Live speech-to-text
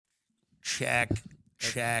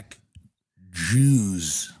check.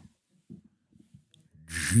 Jews.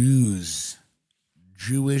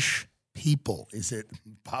 Jewish people. Is it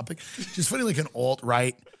popping? Just funny, like an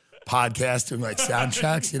alt-right podcast doing like sound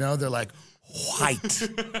checks, you know? They're like, white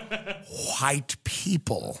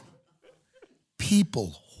people.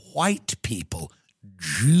 White people.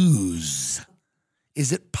 Jews.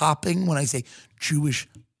 Is it popping when I say Jewish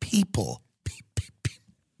people?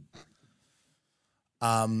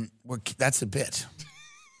 That's a bit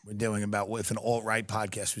we're doing about if an alt-right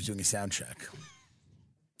podcast was doing a sound check.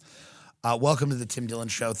 Welcome to the Tim Dillon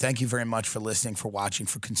Show. Thank you very much for listening, for watching,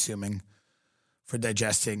 for consuming, for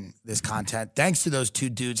digesting this content. Thanks to those two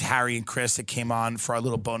dudes, Harry and Chris, that came on for our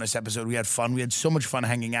little bonus episode. We had fun. We had so much fun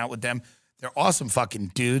hanging out with them. They're awesome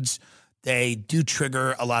fucking dudes. They do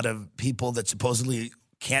trigger a lot of people that supposedly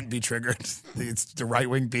can't be triggered. It's the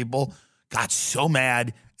right-wing people. Got so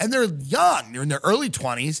mad. And they're young. They're in their early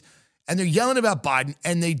 20s. And they're yelling about Biden.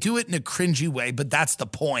 And they do it in a cringy way. But that's the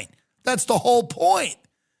point. That's the whole point.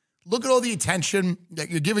 Look at all the attention that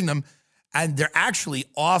you're giving them. And they're actually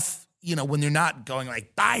off, you know, when they're not going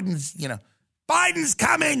like, Biden's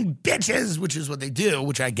coming, bitches, which is what they do,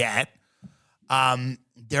 which I get.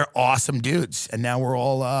 They're awesome dudes. And now we're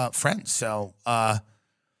all friends. So,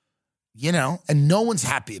 you know, and no one's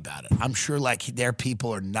happy about it. I'm sure like their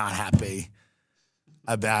people are not happy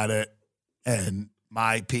about it. And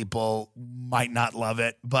my people might not love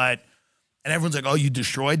it. And everyone's like, oh, you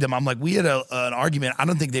destroyed them. I'm like, we had an argument. I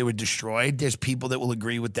don't think they were destroyed. There's people that will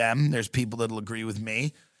agree with them. There's people that will agree with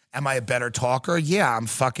me. Am I a better talker? Yeah, I'm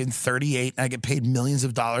fucking 38 and I get paid millions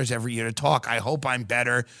of dollars every year to talk. I hope I'm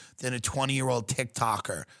better than a 20-year-old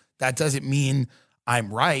TikToker. That doesn't mean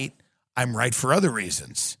I'm right. I'm right for other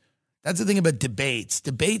reasons. That's the thing about debates.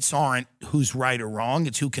 Debates aren't who's right or wrong.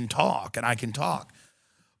 It's who can talk, and I can talk.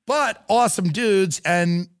 But awesome dudes,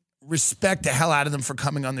 and respect the hell out of them for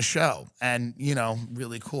coming on the show. And, you know,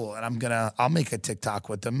 really cool. And I'll make a TikTok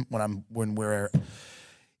with them when we're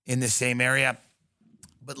in the same area.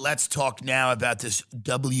 But let's talk now about this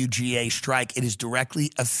WGA strike. It is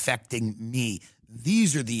directly affecting me.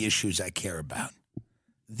 These are the issues I care about.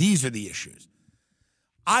 These are the issues.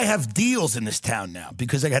 I have deals in this town now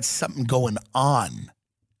because I got something going on.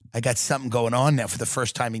 I got something going on now for the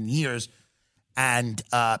first time in years. And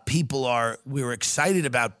we were excited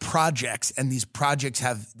about projects, and these projects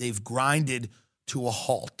they've grinded to a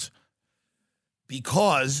halt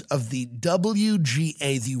because of the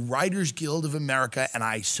WGA, the Writers Guild of America, and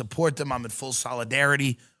I support them. I'm in full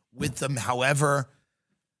solidarity with them. However,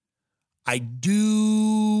 I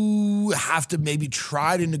do have to maybe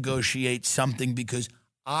try to negotiate something because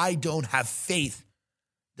I don't have faith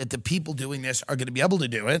that the people doing this are going to be able to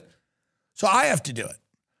do it. So I have to do it.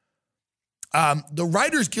 The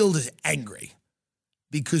Writers Guild is angry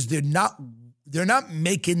because they're not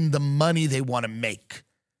making the money they want to make.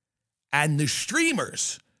 And the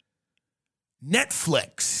streamers,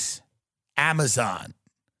 Netflix, Amazon,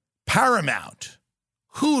 Paramount,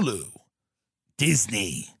 Hulu,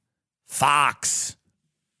 Disney, Fox,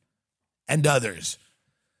 and others,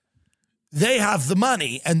 they have the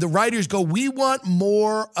money. And the writers go, we want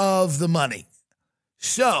more of the money.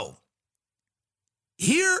 So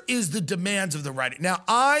here is the demands of the writer. Now,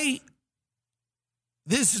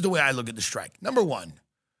 this is the way I look at the strike. Number one,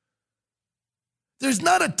 there's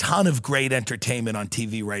not a ton of great entertainment on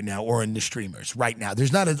TV right now or in the streamers right now.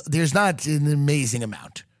 There's not an amazing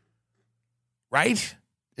amount, right?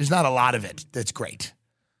 There's not a lot of it that's great.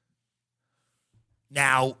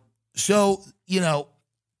 Now, so, you know,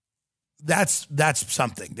 that's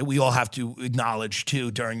something that we all have to acknowledge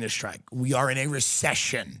too during this strike. We are in a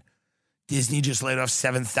recession. Disney just laid off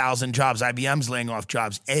 7,000 jobs. IBM's laying off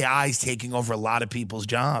jobs. AI is taking over a lot of people's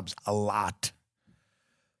jobs. A lot.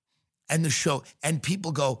 And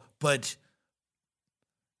people go, but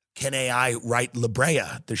can AI write La Brea,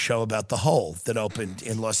 the show about the hole that opened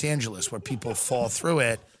in Los Angeles where people fall through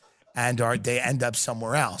it and they end up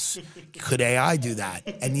somewhere else? Could AI do that?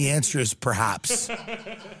 And the answer is perhaps.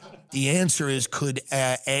 The answer is could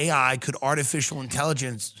artificial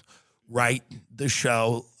intelligence write the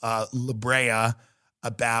show La Brea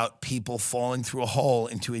about people falling through a hole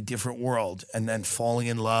into a different world and then falling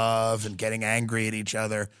in love and getting angry at each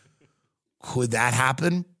other? Could that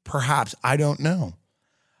happen? Perhaps. I don't know.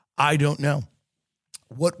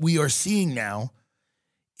 What we are seeing now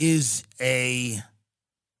is AI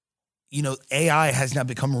has now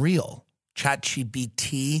become real.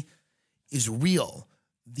 ChatGPT is real.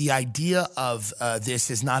 The idea of this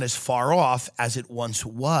is not as far off as it once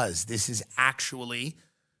was. This is actually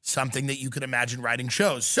something that you could imagine writing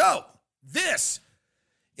shows. So this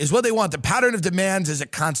is what they want. The pattern of demands is a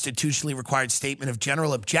constitutionally required statement of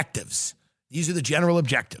general objectives. These are the general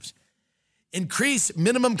objectives. Increase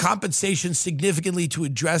minimum compensation significantly to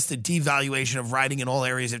address the devaluation of writing in all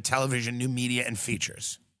areas of television, new media, and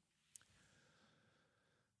features.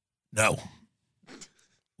 No,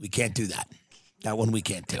 we can't do that. That one we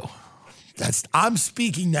can't do. I'm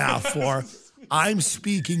speaking now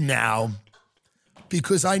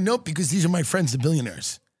because I know, because these are my friends, the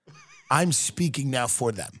billionaires. I'm speaking now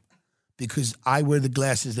for them because I wear the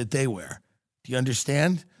glasses that they wear. Do you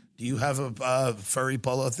understand? Do you have a furry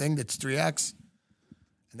polo thing that's 3X?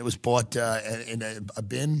 And it was bought in a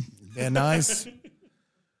bin, Van Nuys?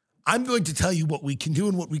 I'm going to tell you what we can do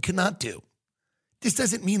and what we cannot do. This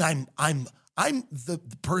doesn't mean I'm the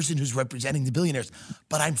person who's representing the billionaires,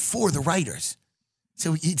 but I'm for the writers.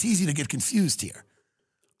 So it's easy to get confused here.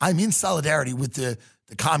 I'm in solidarity with the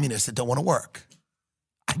communists that don't want to work.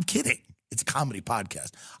 I'm kidding. It's a comedy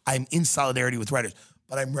podcast. I'm in solidarity with writers,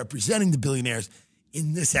 but I'm representing the billionaires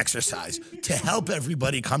in this exercise to help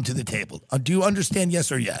everybody come to the table. Do you understand yes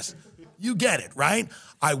or yes? You get it, right?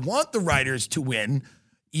 I want the writers to win,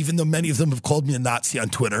 even though many of them have called me a Nazi on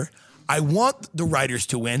Twitter. I want the writers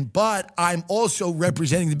to win, but I'm also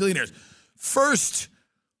representing the billionaires. First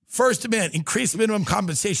demand, increase minimum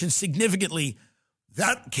compensation significantly.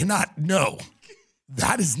 That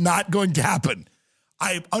is not going to happen.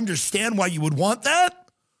 I understand why you would want that.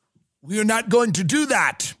 We are not going to do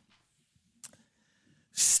that.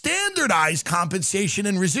 Standardize compensation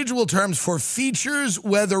and residual terms for features,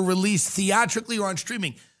 whether released theatrically or on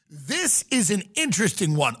streaming. This is an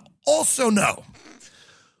interesting one. Also no,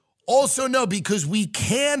 because we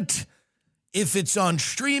can't, if it's on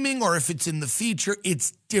streaming or if it's in the feature, it's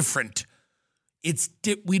different.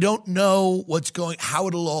 We don't know how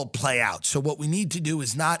it'll all play out. So what we need to do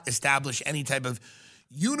is not establish any type of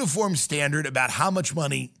uniform standard about how much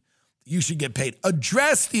money you should get paid.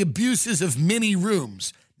 Address the abuses of mini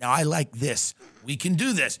rooms. Now, I like this. We can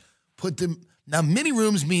do this. Now, mini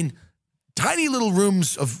rooms mean tiny little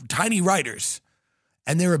rooms of tiny writers,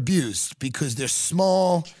 and they're abused because they're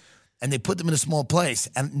small, and they put them in a small place,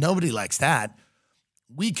 and nobody likes that.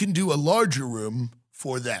 We can do a larger room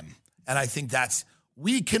for them, and I think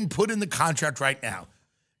we can put in the contract right now.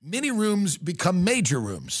 Mini rooms become major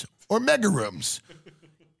rooms or mega rooms.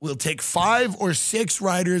 We'll take 5 or 6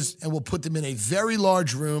 writers and we'll put them in a very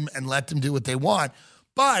large room and let them do what they want.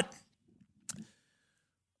 But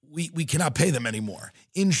we cannot pay them anymore.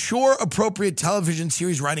 Ensure appropriate television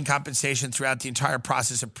series writing compensation throughout the entire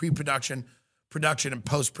process of pre-production, production, and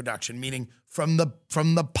post-production, meaning from the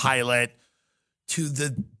pilot to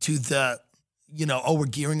the we're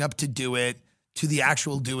gearing up to do it, to the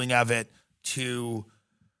actual doing of it,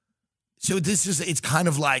 So it's kind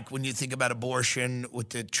of like when you think about abortion with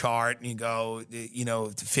the chart and you go,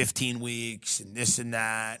 15 weeks and this and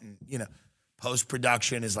that. And,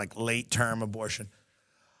 post-production is like late-term abortion.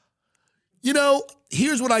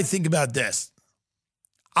 Here's what I think about this.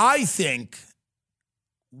 I think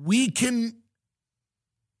we can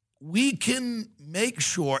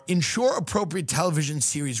ensure appropriate television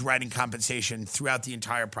series writing compensation throughout the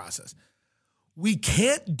entire process. We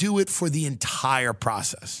can't do it for the entire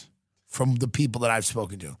process. From the people that I've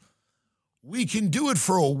spoken to. We can do it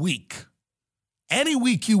for a week. Any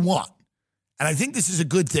week you want. And I think this is a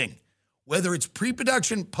good thing. Whether it's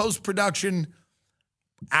pre-production, post-production,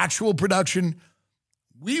 actual production,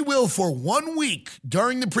 we will for 1 week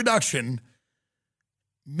during the production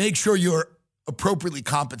make sure you're appropriately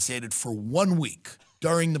compensated for 1 week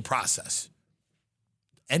during the process.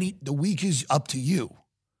 The week is up to you.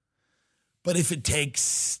 But if it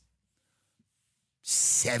takes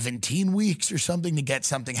 17 weeks or something to get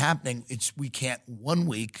something happening, we can't 1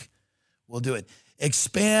 week, we'll do it.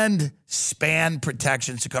 Expand span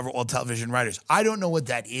protections to cover all television writers. I don't know what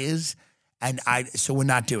that is, so we're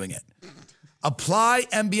not doing it. Apply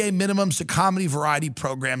NBA minimums to comedy variety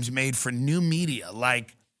programs made for new media,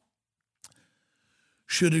 like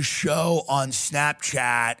should a show on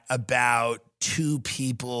Snapchat about 2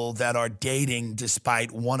 people that are dating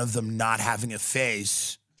despite one of them not having a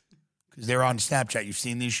face, because they're on Snapchat. You've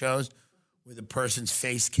seen these shows where the person's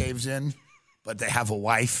face caves in, but they have a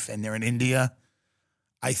wife and they're in India.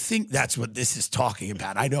 I think that's what this is talking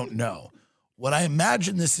about. I don't know. What I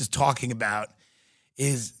imagine this is talking about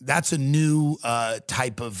is that's a new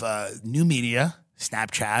type of new media,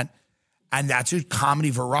 Snapchat, and that's a comedy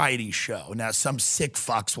variety show. Now, some sick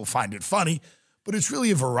fucks will find it funny, but it's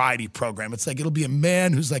really a variety program. It's like it'll be a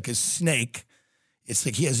man who's like a snake. It's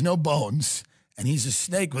like he has no bones, and he's a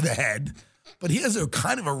snake with a head, but he has a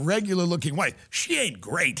kind of a regular-looking wife. She ain't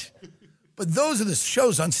great, But those are the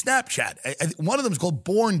shows on Snapchat. One of them is called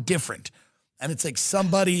Born Different. And it's like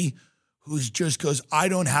somebody who's just goes, I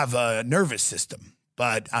don't have a nervous system,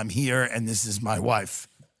 but I'm here and this is my wife.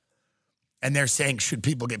 And they're saying, should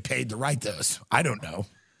people get paid to write those? I don't know.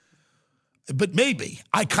 But maybe.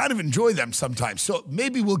 I kind of enjoy them sometimes. So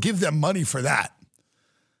maybe we'll give them money for that.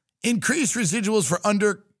 Increase residuals for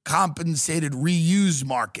undercompensated reuse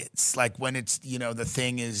markets. Like when it's, the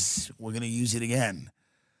thing is, we're going to use it again.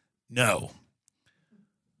 No.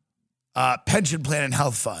 Pension plan and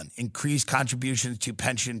health fund. Increase contributions to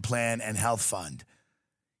pension plan and health fund.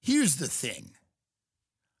 Here's the thing.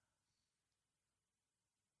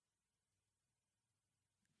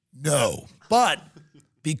 No. But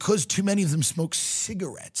because too many of them smoke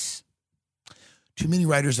cigarettes, too many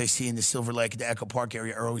writers I see in the Silver Lake, the Echo Park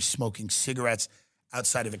area are always smoking cigarettes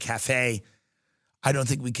outside of a cafe. I don't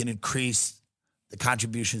think we can increase the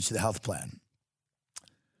contributions to the health plan.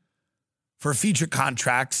 For feature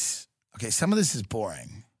contracts, okay, some of this is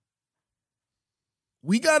boring.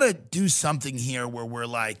 We got to do something here where we're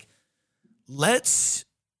like, we're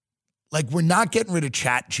not getting rid of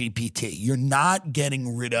Chat GPT. You're not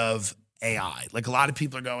getting rid of AI. Like a lot of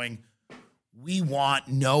people are going, we want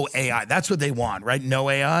no AI. That's what they want, right? No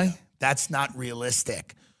AI. That's not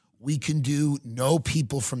realistic. We can do no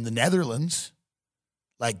people from the Netherlands,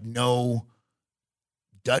 like no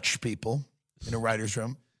Dutch people in a writer's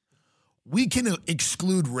room. We can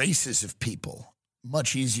exclude races of people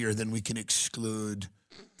much easier than we can exclude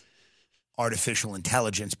artificial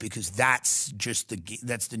intelligence because that's just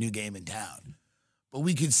that's the new game in town. But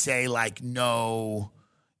we could say like no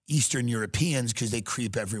Eastern Europeans because they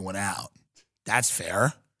creep everyone out. That's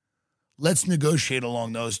fair. Let's negotiate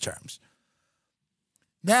along those terms.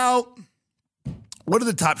 Now, what are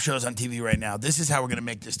the top shows on TV right now? This is how we're going to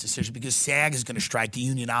make this decision because SAG is going to strike, the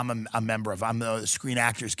union I'm a member of. I'm the Screen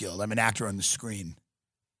Actors Guild. I'm an actor on the screen,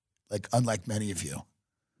 like unlike many of you.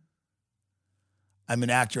 I'm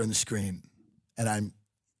an actor on the screen, and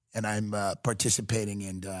I'm participating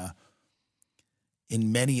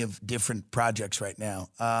in many of different projects right now.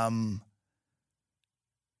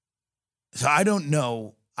 So I don't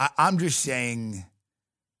know. I'm just saying,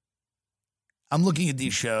 I'm looking at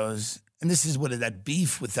these shows, and this is that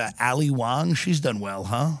beef with Ali Wong. She's done well,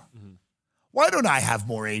 huh? Mm-hmm. Why don't I have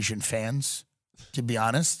more Asian fans, to be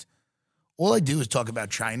honest? All I do is talk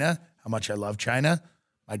about China, how much I love China,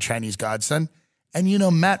 my Chinese godson. And,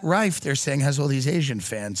 Matt Rife, they're saying, has all these Asian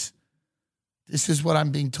fans. This is what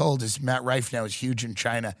I'm being told is Matt Rife now is huge in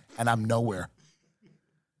China, and I'm nowhere.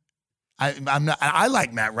 I'm not. I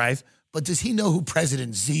like Matt Rife, but does he know who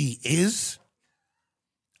President Xi is?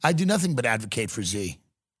 I do nothing but advocate for Xi.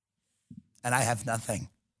 And I have nothing.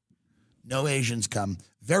 No Asians come.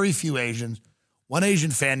 Very few Asians. One Asian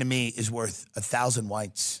fan to me is worth 1,000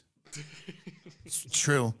 whites. It's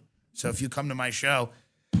true. So if you come to my show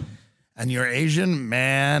and you're Asian,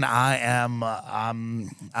 man, I'm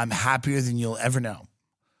happier than you'll ever know.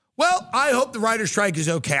 Well, I hope the writer's strike is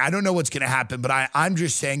okay. I don't know what's going to happen, but I'm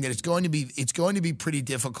just saying that it's going to be pretty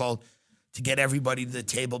difficult to get everybody to the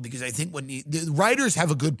table because I think the writers have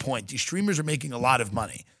a good point. These streamers are making a lot of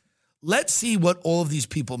money. Let's see what all of these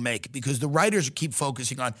people make because the writers keep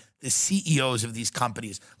focusing on the CEOs of these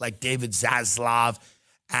companies like David Zaslav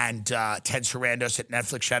and Ted Sarandos at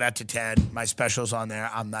Netflix. Shout out to Ted. My special's on there.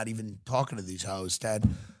 I'm not even talking to these hoes, Ted.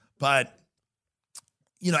 But,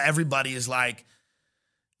 everybody is like,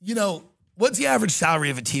 what's the average salary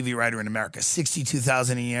of a TV writer in America?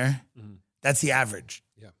 $62,000 a year? Mm-hmm. That's the average.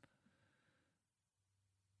 Yeah.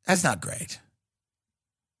 That's not great.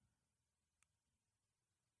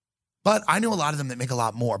 But I know a lot of them that make a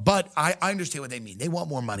lot more. But I understand what they mean. They want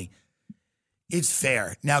more money. It's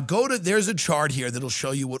fair. Now there's a chart here that'll show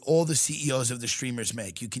you what all the CEOs of the streamers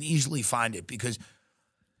make. You can easily find it because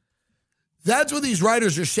that's what these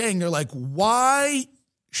writers are saying. They're like, why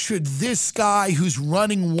should this guy who's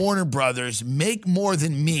running Warner Brothers make more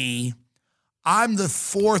than me? I'm the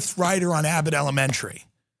fourth writer on Abbott Elementary.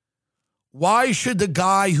 Why should the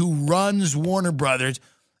guy who runs Warner Brothers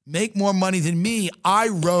make more money than me? I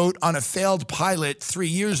wrote on a failed pilot 3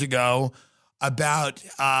 years ago about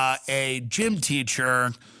a gym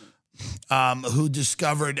teacher who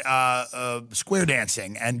discovered square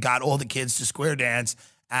dancing and got all the kids to square dance,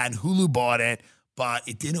 and Hulu bought it, but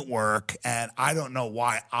it didn't work, and I don't know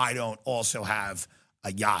why I don't also have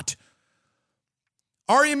a yacht.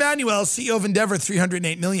 Ari Emanuel, CEO of Endeavor,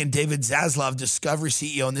 $308 million. David Zaslav, Discovery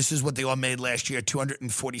CEO, and this is what they all made last year,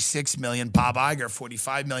 $246 million. Bob Iger,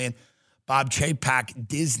 $45 million. Bob Chapek,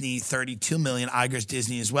 Disney, $32 million. Iger's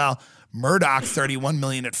Disney as well. Murdoch, $31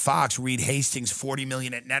 million at Fox. Reed Hastings, $40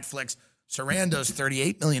 million at Netflix. Sarando's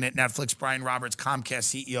 $38 million at Netflix. Brian Roberts,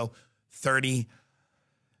 Comcast CEO, $30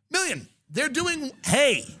 million. They're doing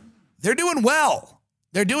well.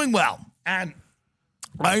 They're doing well. And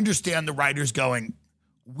I understand the writers going,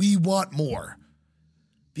 we want more,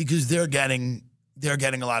 because they're getting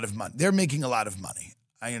a lot of money. They're making a lot of money.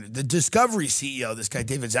 The Discovery CEO, this guy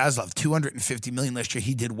David Zaslav, $250 million last year.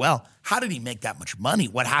 He did well. How did he make that much money?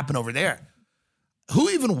 What happened over there? Who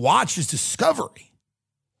even watches Discovery?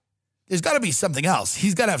 There's got to be something else.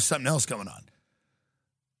 He's got to have something else going on.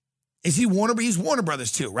 Is he Warner? He's Warner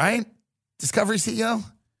Brothers too, right? Discovery CEO,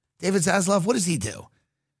 David Zaslav. What does he do?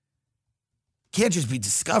 Can't just be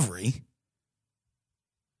Discovery.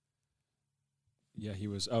 Yeah, he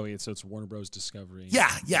was. Oh, yeah, so it's Warner Bros. Discovery. Yeah.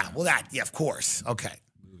 Well, of course. Okay.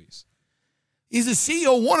 Movies. He's the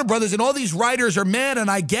CEO of Warner Brothers, and all these writers are mad, and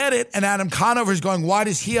I get it. And Adam Conover's going, why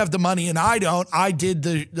does he have the money and I don't? I did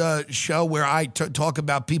the show where I talk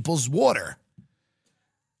about people's water.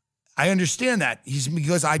 I understand that.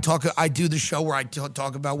 Because I do the show where I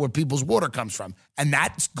talk about where people's water comes from, and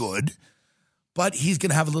that's good. But he's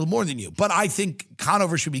going to have a little more than you. But I think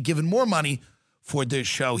Conover should be given more money for the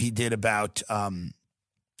show he did about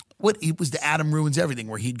it was the Adam Ruins Everything,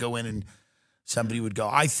 where he'd go in and somebody would go,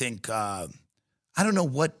 I think, I don't know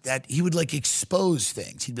what that, he would like expose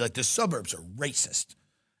things. He'd be like, the suburbs are racist.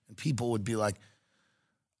 And people would be like,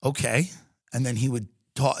 okay. And then he would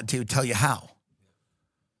tell you how.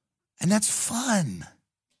 And that's fun.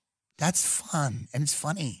 That's fun. And it's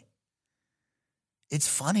funny. It's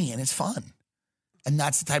funny and it's fun. And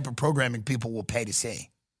that's the type of programming people will pay to see.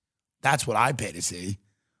 That's what I pay to see.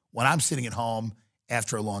 When I'm sitting at home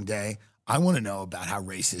after a long day, I want to know about how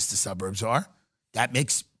racist the suburbs are.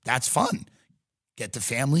 That's fun. Get the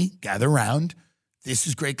family, gather around. This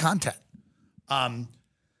is great content.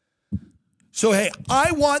 So, hey,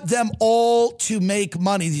 I want them all to make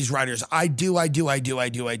money, these writers. I do.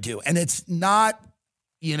 And it's not,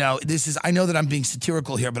 I know that I'm being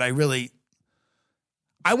satirical here, but I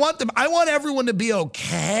want everyone to be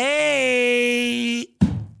okay.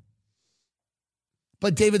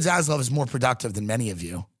 But David Zaslav is more productive than many of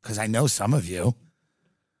you, because I know some of you.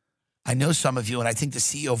 And I think the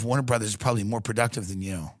CEO of Warner Brothers is probably more productive than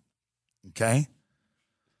you. Okay?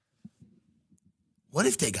 What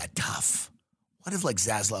if they got tough? What if, like,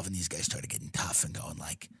 Zaslav and these guys started getting tough and going,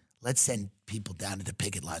 like, let's send people down to the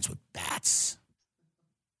picket lines with bats?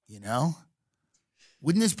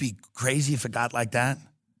 Wouldn't this be crazy if it got like that?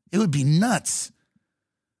 It would be nuts. It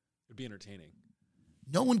would be entertaining.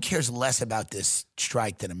 No one cares less about this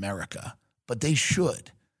strike than America, but they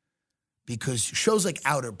should. Because shows like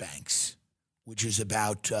Outer Banks, which is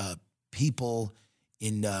about people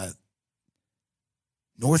in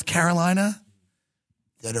North Carolina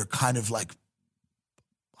that are kind of like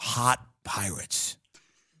hot pirates.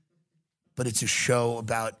 But it's a show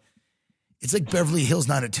about, it's like Beverly Hills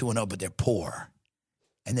 90210, but they're poor.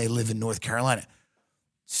 And they live in North Carolina.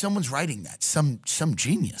 Someone's writing that. Some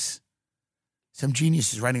genius. Some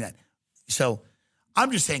genius is writing that. So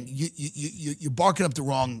I'm just saying, you're barking up the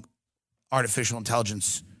wrong artificial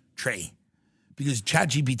intelligence tree, because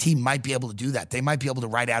ChatGPT might be able to do that. They might be able to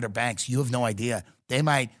write Outer Banks. You have no idea. They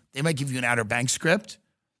might give you an Outer Banks script.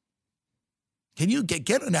 Can you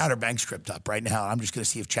get an Outer Banks script up right now? I'm just going to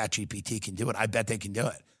see if ChatGPT can do it. I bet they can do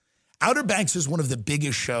it. Outer Banks is one of the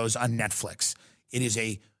biggest shows on Netflix. It is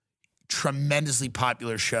a tremendously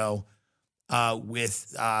popular show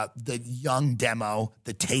with the young demo,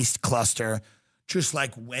 the Taste Cluster, just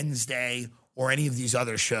like Wednesday or any of these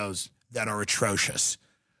other shows that are atrocious.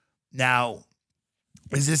 Now,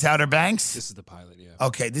 is this Outer Banks? This is the pilot, yeah.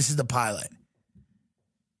 Okay, this is the pilot.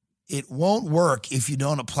 It won't work if you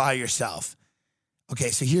don't apply yourself. Okay,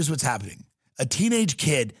 so here's what's happening. A teenage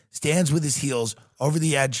kid stands with his heels over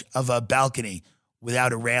the edge of a balcony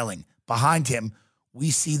without a railing. Behind him,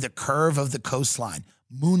 we see the curve of the coastline,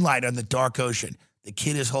 moonlight on the dark ocean. The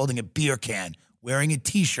kid is holding a beer can, wearing a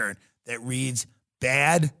T-shirt that reads,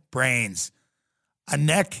 "Bad Brains." A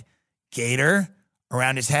neck gaiter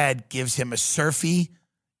around his head gives him a surfy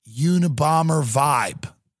Unabomber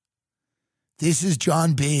vibe. This is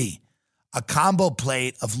John B., a combo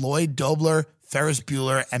plate of Lloyd Dobler, Ferris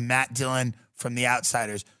Bueller, and Matt Dillon from The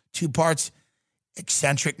Outsiders. 2 parts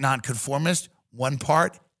eccentric nonconformist, 1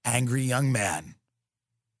 part angry young man.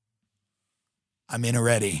 I'm in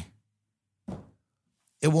already.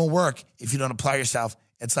 It won't work if you don't apply yourself.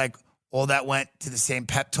 It's like all that went to the same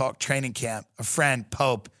pep talk training camp. A friend,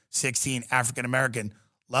 Pope, 16, African-American,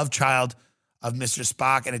 love child of Mr.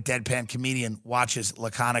 Spock and a deadpan comedian, watches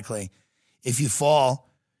laconically. If you fall,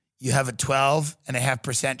 you have a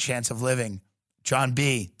 12.5% chance of living. John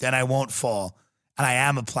B., then I won't fall. And I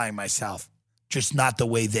am applying myself, just not the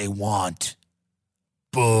way they want.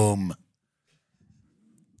 Boom.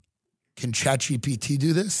 Can ChatGPT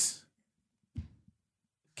do this?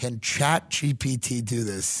 Can ChatGPT do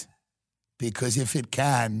this? Because if it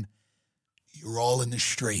can, you're all in the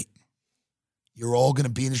street. You're all going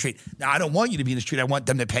to be in the street. Now, I don't want you to be in the street. I want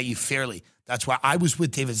them to pay you fairly. That's why I was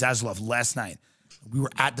with David Zaslav last night. We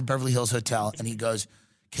were at the Beverly Hills Hotel, and he goes,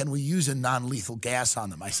 can we use a non-lethal gas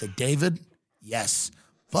on them? I said, David, yes,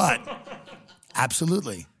 but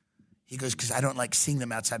absolutely. He goes, because I don't like seeing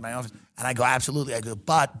them outside my office. And I go, absolutely. I go,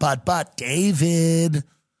 but, David,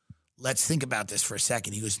 let's think about this for a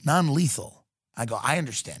second. He goes, non-lethal. I go, I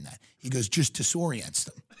understand that. He goes, just disorients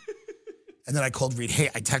them. And then I called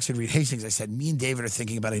I texted Reed Hastings. I said, me and David are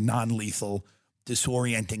thinking about a non-lethal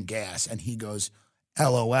disorienting gas. And he goes,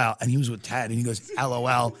 LOL. And he was with Ted. And he goes,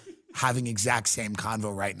 LOL, having exact same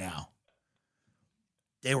convo right now.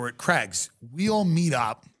 They were at Craig's. We all meet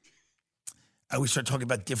up. And we start talking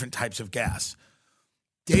about different types of gas.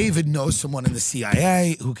 David knows someone in the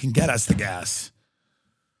CIA who can get us the gas.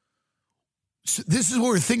 So this is what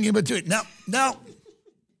we're thinking about doing. Now,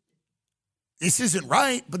 this isn't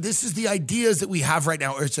right, but this is the ideas that we have right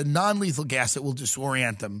now. Or it's a non-lethal gas that will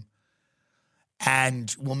disorient them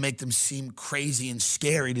and will make them seem crazy and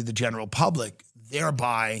scary to the general public,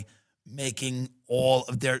 thereby making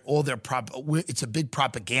it's a big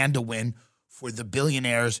propaganda win for the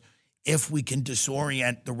billionaires if we can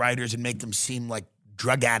disorient the writers and make them seem like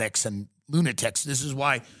drug addicts and lunatics. This is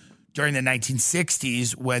why during the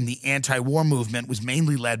 1960s, when the anti-war movement was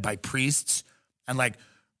mainly led by priests and like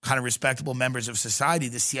kind of respectable members of society,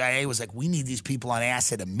 the CIA was like, we need these people on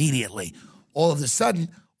acid immediately. All of a sudden,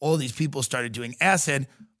 all these people started doing acid.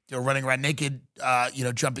 They were running around naked,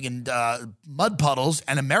 jumping in mud puddles.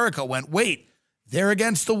 And America went, wait, they're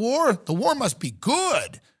against the war? The war must be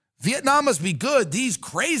good. Vietnam must be good. These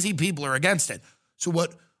crazy people are against it. So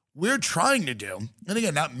what we're trying to do, and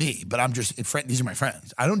again, not me, but these are my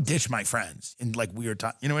friends. I don't ditch my friends in like weird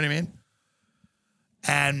times. You know what I mean?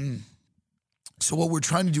 And so what we're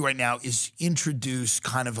trying to do right now is introduce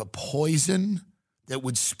kind of a poison that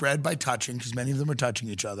would spread by touching, because many of them are touching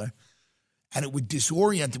each other, and it would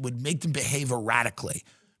disorient, it would make them behave erratically.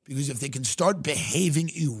 Because if they can start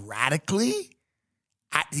behaving erratically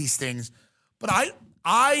at these things, but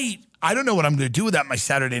I don't know what I'm going to do with that my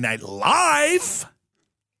Saturday Night Live.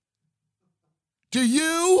 Do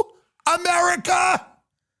you, America?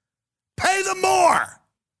 Pay them more.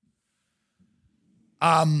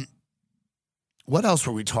 What else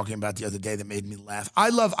were we talking about the other day that made me laugh? I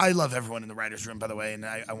love everyone in the writer's room, by the way, and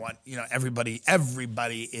I want, everybody's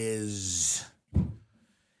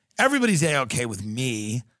A-okay with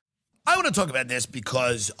me. I want to talk about this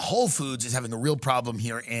because Whole Foods is having a real problem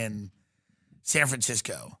here in San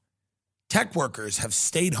Francisco. Tech workers have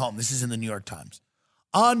stayed home. This is in the New York Times.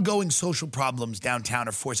 Ongoing social problems downtown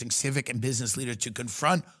are forcing civic and business leaders to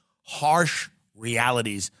confront harsh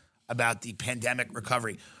realities about the pandemic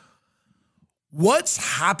recovery. What's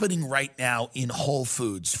happening right now in Whole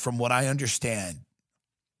Foods, from what I understand,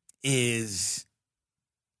 is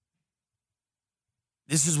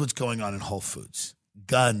this is what's going on in Whole Foods.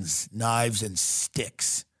 Guns, knives, and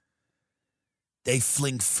sticks. They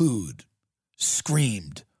fling food,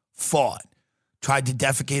 screamed, fought, tried to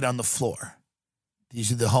defecate on the floor.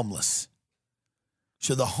 These are the homeless.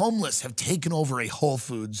 So the homeless have taken over a Whole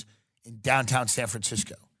Foods in downtown San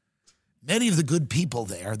Francisco. Many of the good people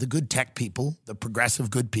there, the good tech people, the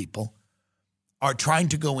progressive good people, are trying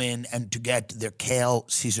to go in and to get their kale,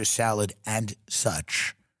 Caesar salad, and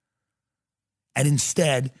such. And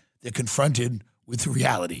instead, they're confronted with the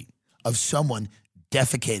reality of someone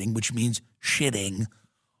defecating, which means shitting,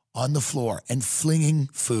 on the floor and flinging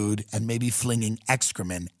food and maybe flinging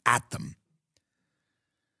excrement at them.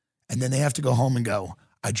 And then they have to go home and go,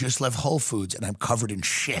 I just left Whole Foods and I'm covered in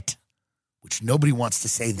shit, which nobody wants to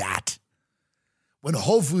say that. When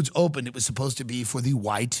Whole Foods opened, it was supposed to be for the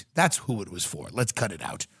white. That's who it was for. Let's cut it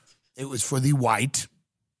out. It was for the white,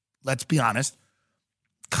 let's be honest,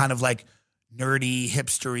 kind of like nerdy,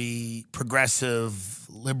 hipstery, progressive,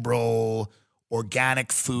 liberal,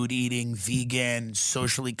 organic food eating, vegan,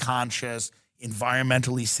 socially conscious,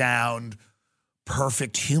 environmentally sound,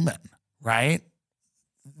 perfect human, right?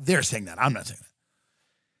 They're saying that. I'm not saying that.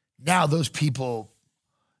 Now those people,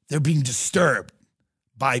 they're being disturbed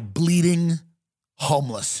by bleeding,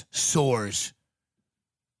 homeless, sores,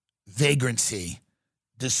 vagrancy,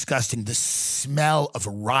 disgusting, the smell of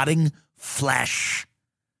rotting flesh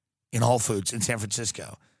in Whole Foods in San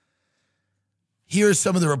Francisco. Here are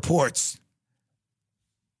some of the reports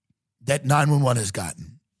that 911 has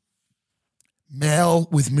gotten. Male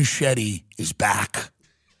with machete is back.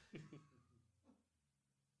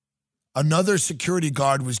 Another security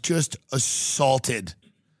guard was just assaulted.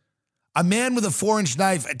 A man with a 4-inch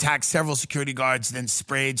knife attacked several security guards, then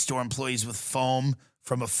sprayed store employees with foam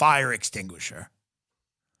from a fire extinguisher.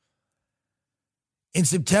 In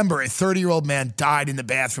September, a 30-year-old man died in the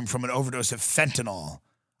bathroom from an overdose of fentanyl,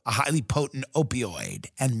 a highly potent opioid,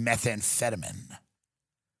 and methamphetamine.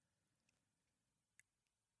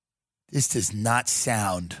 This does not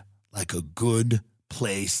sound like a good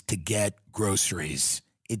place to get groceries.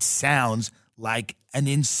 It sounds like an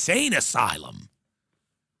insane asylum.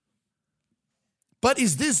 But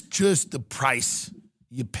is this just the price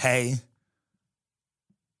you pay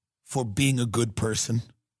for being a good person?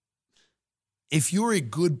 If you're a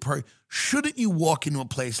good person, shouldn't you walk into a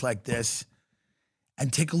place like this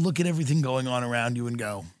and take a look at everything going on around you and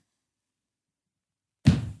go,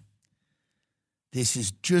 this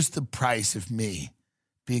is just the price of me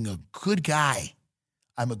being a good guy.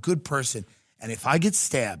 I'm a good person. And if I get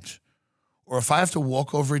stabbed or if I have to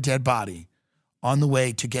walk over a dead body on the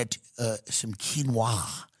way to get some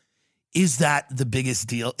quinoa, is that the biggest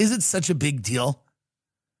deal? Is it such a big deal?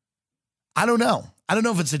 I don't know. I don't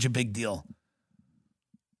know if it's such a big deal.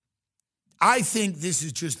 I think this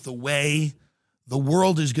is just the way the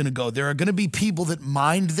world is going to go. There are going to be people that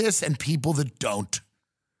mind this and people that don't.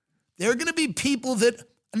 There are going to be people that,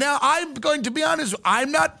 now I'm going to be honest,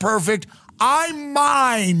 I'm not perfect. I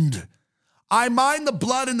mind the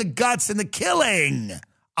blood and the guts and the killing.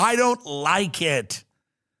 I don't like it.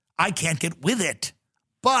 I can't get with it.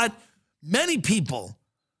 But many people,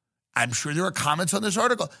 I'm sure there are comments on this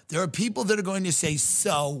article, there are people that are going to say,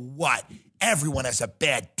 so what? Everyone has a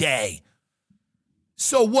bad day.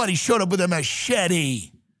 So what? He showed up with a machete.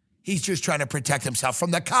 He's just trying to protect himself from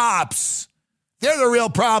the cops. They're the real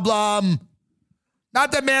problem,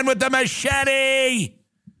 not the man with the machete.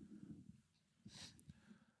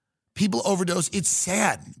 People overdose. It's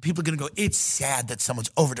sad. People are going to go, it's sad that someone's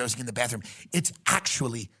overdosing in the bathroom. It's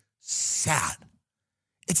actually sad.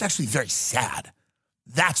 It's actually very sad.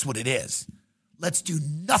 That's what it is. Let's do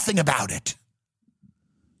nothing about it.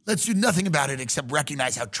 Let's do nothing about it except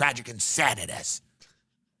recognize how tragic and sad it is.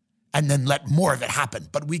 And then let more of it happen.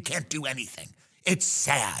 But we can't do anything. It's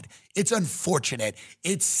sad. It's unfortunate.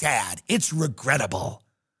 It's sad. It's regrettable.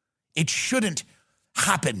 It shouldn't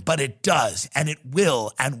happen, but it does, and it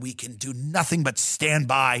will, and we can do nothing but stand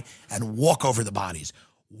by and walk over the bodies.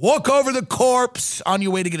 Walk over the corpse on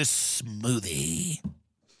your way to get a smoothie.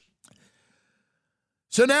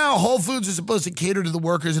 So now Whole Foods is supposed to cater to the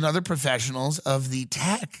workers and other professionals of the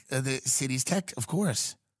city's tech, of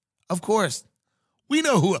course. Of course. We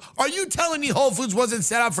know who. Are you telling me Whole Foods wasn't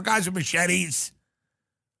set up for guys with machetes?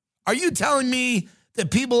 Are you telling me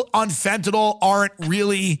that people on fentanyl aren't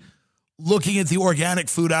really looking at the organic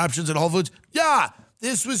food options at Whole Foods? Yeah,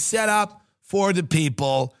 this was set up for the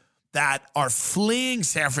people that are fleeing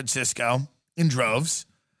San Francisco in droves.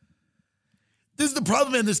 This is the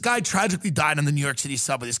problem, man. This guy tragically died on the New York City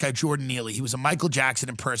subway. This guy, Jordan Neely, he was a Michael Jackson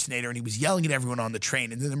impersonator, and he was yelling at everyone on the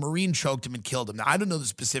train, and then the Marine choked him and killed him. Now, I don't know the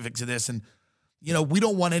specifics of this, and, you know, we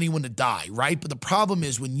don't want anyone to die, right? But the problem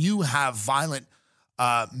is when you have violent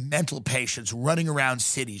mental patients running around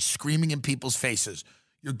cities, screaming in people's faces,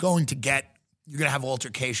 you're going to have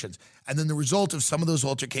altercations. And then the result of some of those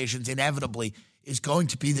altercations inevitably is going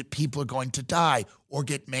to be that people are going to die or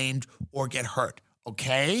get maimed or get hurt.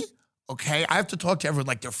 Okay? Okay? I have to talk to everyone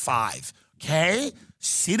like they're 5. Okay?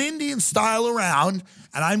 Sit Indian style around,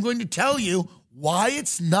 and I'm going to tell you why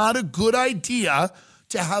it's not a good idea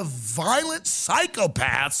to have violent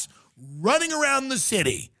psychopaths running around the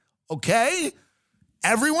city. Okay?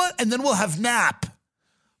 Everyone? And then we'll have nap.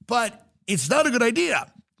 But it's not a good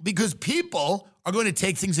idea because people are going to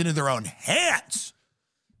take things into their own hands.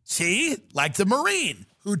 See? Like the Marine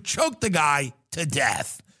who choked the guy to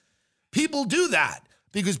death. People do that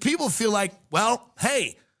because people feel like, well,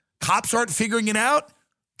 hey, cops aren't figuring it out.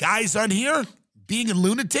 Guys aren't here. Being a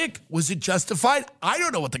lunatic, was it justified? I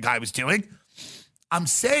don't know what the guy was doing. I'm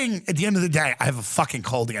saying at the end of the day, I have a fucking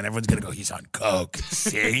cold again. Everyone's going to go, he's on coke.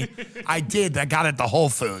 See? I did. I got it at the Whole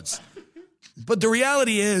Foods. But the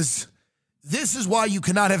reality is, this is why you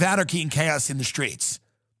cannot have anarchy and chaos in the streets.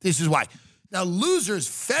 This is why. Now, losers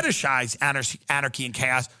fetishize anarchy and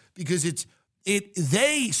chaos because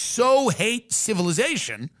they so hate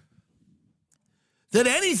civilization that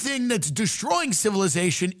anything that's destroying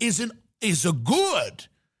civilization is a good.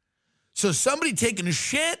 So somebody taking a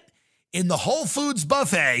shit in the Whole Foods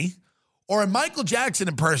buffet or a Michael Jackson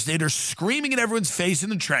impersonator screaming in everyone's face in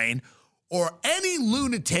the train or any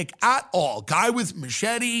lunatic at all, guy with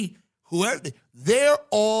machete, whoever, they're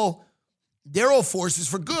all they're all forces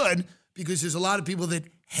for good because there's a lot of people that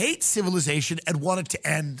hate civilization and want it to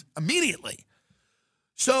end immediately.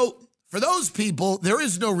 So for those people, there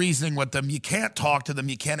is no reasoning with them. You can't talk to them.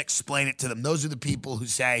 You can't explain it to them. Those are the people who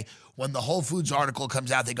say when the Whole Foods article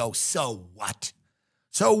comes out, they go, so what?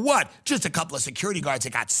 So what? Just a couple of security guards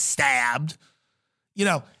that got stabbed,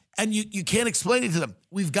 and you can't explain it to them.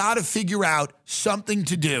 We've got to figure out something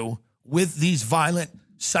to do with these violent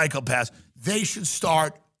psychopaths. They should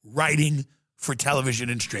start writing for television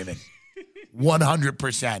and streaming.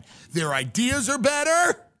 100%. Their ideas are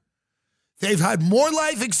better. They've had more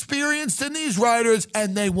life experience than these writers,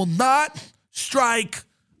 and they will not strike.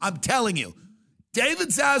 I'm telling you. David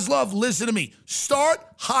Zaslav, listen to me. Start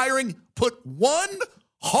hiring, put one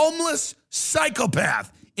homeless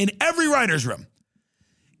psychopath in every writer's room.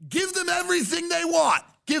 Give them everything they want.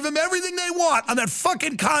 Give them everything they want on that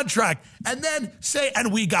fucking contract. And then say,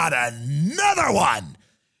 and we got another one.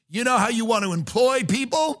 You know how you want to employ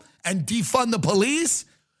people and defund the police?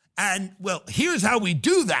 And, well, here's how we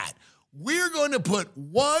do that. We're going to put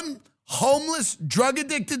one homeless,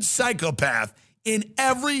 drug-addicted psychopath in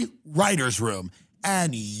every writer's room.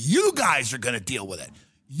 And you guys are going to deal with it.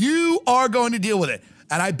 You are going to deal with it.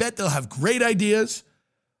 And I bet they'll have great ideas.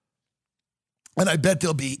 And I bet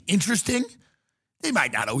they'll be interesting. They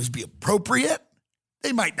might not always be appropriate.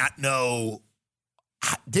 They might not know.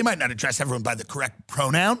 They might not address everyone by the correct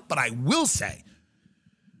pronoun. But I will say,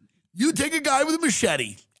 you take a guy with a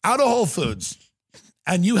machete out of Whole Foods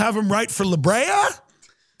and you have him write for La Brea,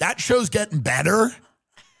 that show's getting better.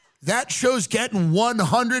 That show's getting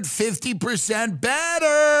 150%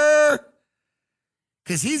 better.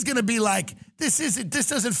 Because he's going to be like, this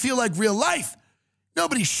doesn't feel like real life.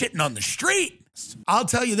 Nobody's shitting on the street. I'll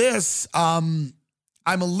tell you this. I'm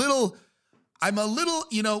a little,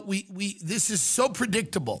 this is so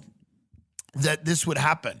predictable that this would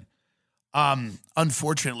happen.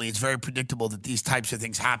 Unfortunately, it's very predictable that these types of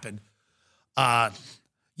things happen.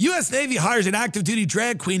 U.S. Navy hires an active duty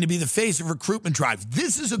drag queen to be the face of recruitment drive.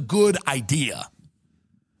 This is a good idea.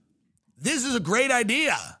 This is a great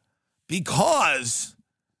idea because,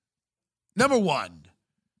 number one,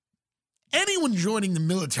 anyone joining the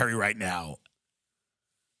military right now,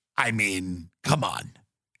 I mean, come on.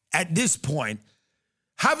 At this point,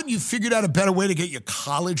 haven't you figured out a better way to get your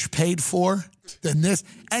college paid for than this?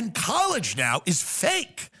 And college now is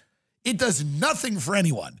fake. It does nothing for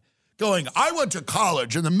anyone. Going, I went to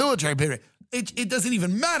college and the military paid it doesn't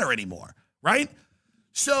even matter anymore, right?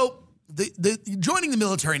 So the joining the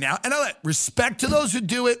military now, and I respect to those who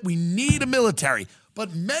do it. We need a military.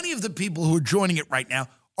 But many of the people who are joining it right now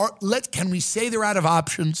can we say they're out of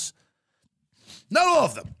options? Not all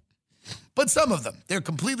of them, but some of them. They're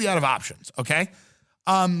completely out of options, okay?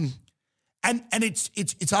 And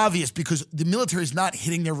it's obvious because the military is not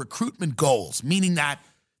hitting their recruitment goals, meaning that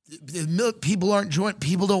people aren't joining.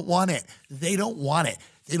 People don't want it. They don't want it.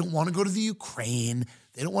 They don't want to go to the Ukraine.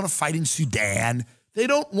 They don't want to fight in Sudan. They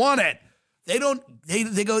don't want it. They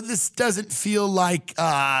go, this doesn't feel like,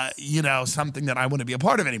 something that I want to be a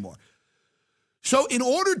part of anymore. So in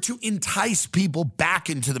order to entice people back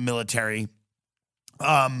into the military,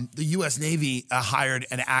 the U.S. Navy hired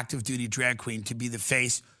an active duty drag queen to be the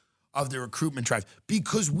face of the recruitment drive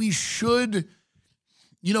because we should,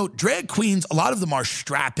 drag queens, a lot of them are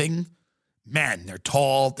strapping men. They're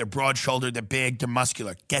tall, they're broad-shouldered, they're big, they're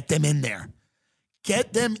muscular. Get them in there.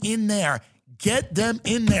 Get them in there. Get them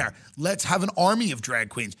in there. Let's have an army of drag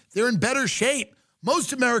queens. They're in better shape.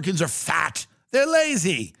 Most Americans are fat. They're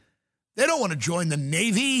lazy. They don't want to join the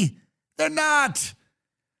Navy. They're not.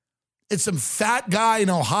 It's some fat guy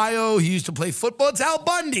in Ohio who used to play football. It's Al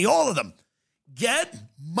Bundy, all of them. Get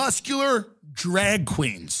muscular drag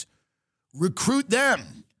queens. Recruit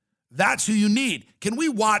them. That's who you need. Can we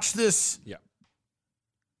watch this? Yeah.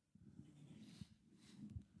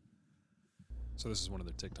 So this is one of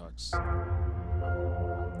their TikToks.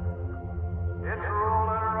 It's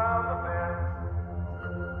rolling around the bend,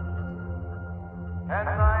 and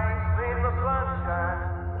I ain't seen the sunshine.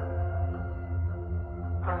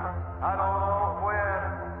 I don't know when.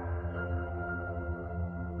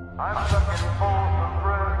 I'm stuck in Folsom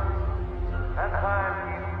Prison, and time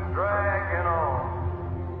keeps dragging on.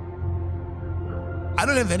 I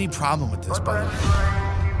don't have any problem with this, by the way.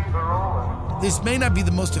 This may not be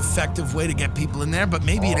the most effective way to get people in there, but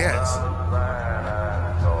maybe it is.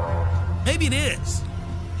 Maybe it is.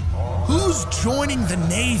 Who's joining the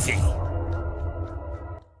Navy?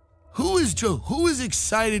 Who is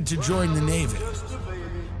excited to join the Navy?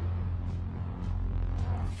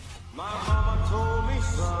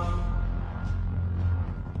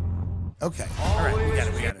 Okay. All right.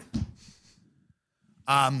 We got it.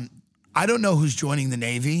 I don't know who's joining the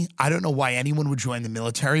Navy. I don't know why anyone would join the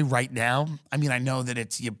military right now. I mean, I know that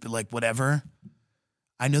it's like whatever.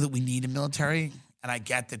 I know that we need a military, and I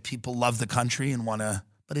get that people love the country and want to,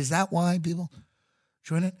 but is that why people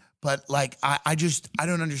join it? But like, I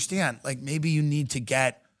don't understand. Like maybe you need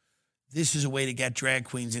to this is a way to get drag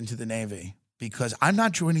queens into the Navy, because I'm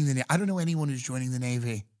not joining the Navy. I don't know anyone who's joining the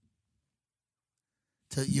Navy.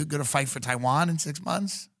 You're going to fight for Taiwan in 6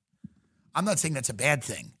 months? I'm not saying that's a bad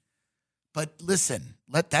thing. But listen,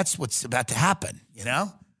 that's what's about to happen, you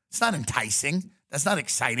know? It's not enticing. That's not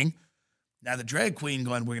exciting. Now the drag queen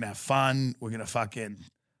going, we're going to have fun. We're going to fucking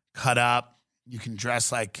cut up. You can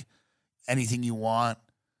dress like anything you want,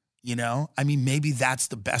 you know? I mean, maybe that's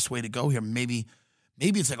the best way to go here. Maybe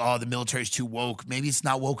it's like, oh, the military's too woke. Maybe it's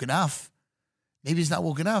not woke enough.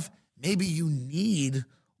 Maybe you need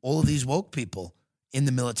all of these woke people in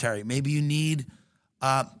the military. Maybe you need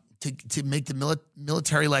to make the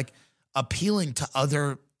military like appealing to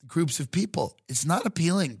other groups of people. It's not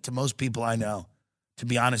appealing to most people I know, to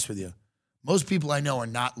be honest with you. Most people I know are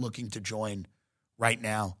not looking to join right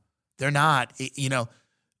now. They're not. You know,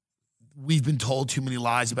 we've been told too many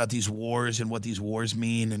lies about these wars and what these wars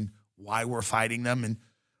mean and why we're fighting them. And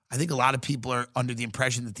I think a lot of people are under the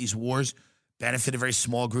impression that these wars benefit a very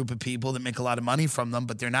small group of people that make a lot of money from them,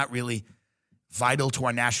 but they're not really vital to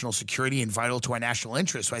our national security and vital to our national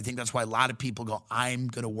interests. So I think that's why a lot of people go, I'm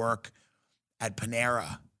going to work at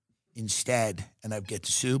Panera instead, and I get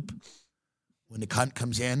the soup. When the cunt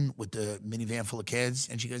comes in with the minivan full of kids,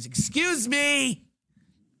 and she goes, excuse me.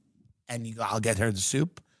 And you go, I'll get her the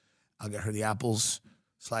soup. I'll get her the apples,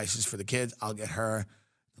 slices for the kids. I'll get her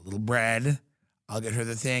the little bread. I'll get her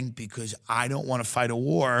the thing, because I don't want to fight a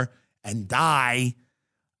war and die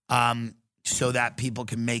so that people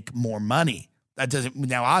can make more money. That doesn't,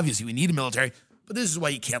 now obviously we need a military, but this is why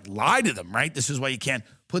you can't lie to them, right? This is why you can't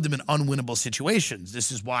put them in unwinnable situations. This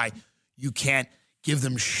is why you can't give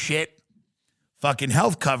them shit fucking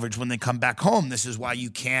health coverage when they come back home. This is why you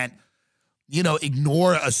can't,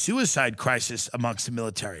 ignore a suicide crisis amongst the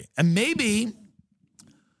military. And maybe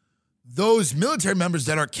those military members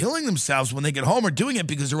that are killing themselves when they get home are doing it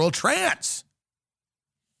because they're all trans.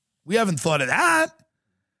 We haven't thought of that.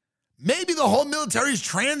 Maybe the whole military is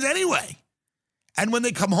trans anyway. And when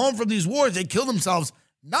they come home from these wars, they kill themselves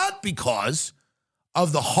not because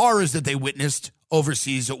of the horrors that they witnessed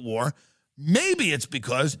overseas at war. Maybe it's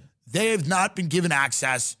because they have not been given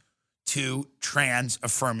access to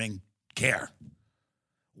trans-affirming care.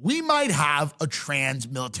 We might have a trans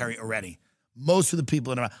military already. Most of the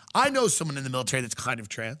people I know someone in the military that's kind of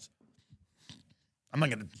trans. I'm not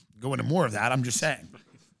going to go into more of that. I'm just saying.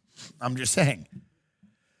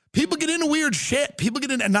 People get into weird shit. People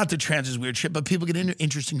get into, not that trans is weird shit, but people get into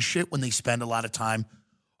interesting shit when they spend a lot of time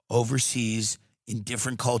overseas in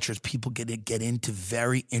different cultures. People get into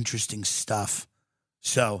very interesting stuff.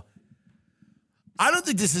 So I don't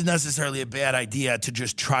think this is necessarily a bad idea to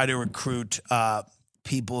just try to recruit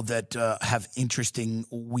people that have interesting,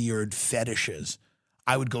 weird fetishes.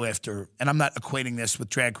 I would go after, and I'm not equating this with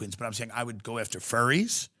drag queens, but I'm saying I would go after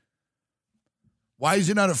furries. Why is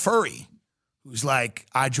it not a furry who's like,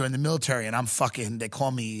 I joined the military and I'm fucking, they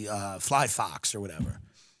call me Fly Fox or whatever,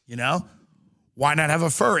 Why not have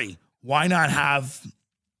a furry? Why not have,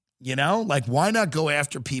 why not go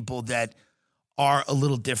after people that are a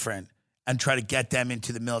little different and try to get them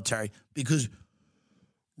into the military? Because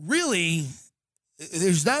really,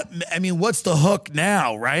 there's not, what's the hook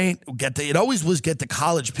now, right? It always was get the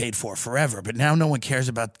college paid for forever, but now no one cares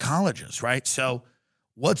about colleges, right? So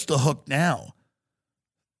what's the hook now?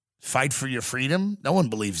 Fight for your freedom? No one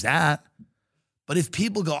believes that. But if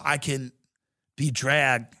people go, I can be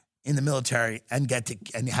dragged in the military and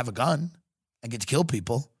and have a gun and get to kill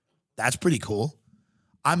people, that's pretty cool.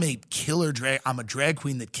 I'm a killer drag. I'm a drag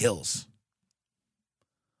queen that kills.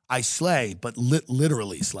 I slay, but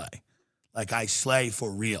literally slay. Like I slay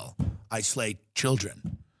for real. I slay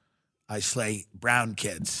children. I slay brown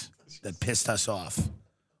kids that pissed us off.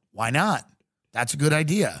 Why not? That's a good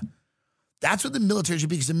idea. That's what the military should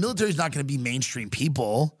be, because the military is not going to be mainstream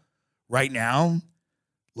people right now.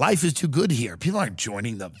 Life is too good here. People aren't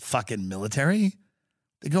joining the fucking military.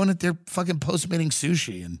 They're going at their fucking Postmating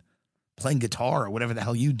sushi and playing guitar or whatever the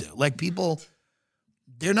hell you do. Like people,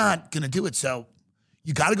 they're not going to do it. So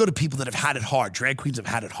you got to go to people that have had it hard. Drag queens have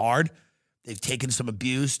had it hard. They've taken some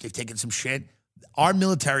abuse. They've taken some shit. Our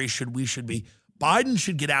military Biden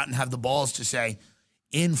should get out and have the balls to say,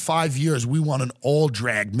 in 5 years, we want an all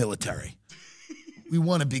drag military. We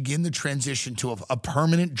want to begin the transition to a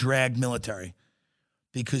permanent drag military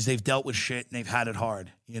because they've dealt with shit and they've had it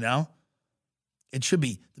hard, It should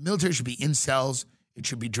be, the military should be incels. It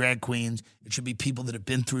should be drag queens. It should be people that have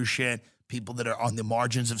been through shit, people that are on the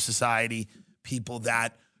margins of society, people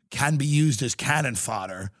that can be used as cannon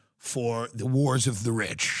fodder for the wars of the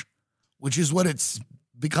rich, which is what it's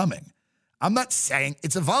becoming. I'm not saying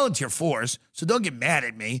it's a volunteer force, so don't get mad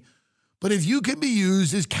at me. But if you can be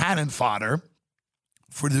used as cannon fodder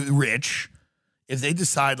for the rich, if they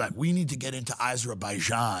decide, like, we need to get into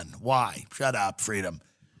Azerbaijan, why? Shut up, freedom.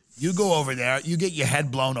 You go over there, you get your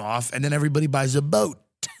head blown off, and then everybody buys a boat.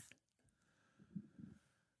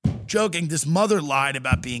 Joking, this mother lied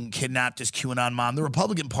about being kidnapped as QAnon mom. The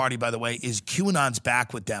Republican Party, by the way, is QAnon's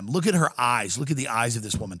back with them. Look at her eyes. Look at the eyes of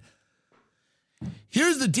this woman.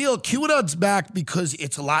 Here's the deal. QAnon's back because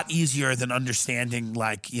it's a lot easier than understanding,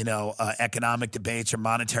 like, economic debates or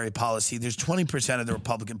monetary policy. There's 20% of the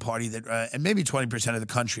Republican Party that, and maybe 20% of the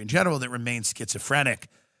country in general, that remains schizophrenic.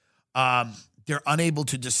 They're unable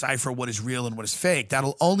to decipher what is real and what is fake.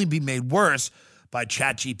 That'll only be made worse by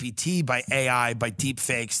ChatGPT, by AI, by deep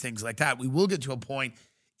fakes, things like that. We will get to a point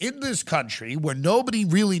in this country where nobody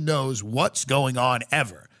really knows what's going on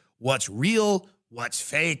ever. What's real, what's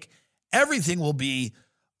fake. Everything will be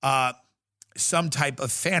some type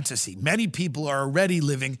of fantasy. Many people are already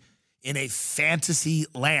living in a fantasy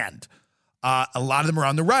land. A lot of them are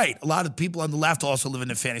on the right. A lot of people on the left also live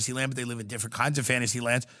in a fantasy land, but they live in different kinds of fantasy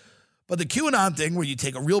lands. But the QAnon thing, where you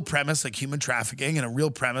take a real premise like human trafficking and a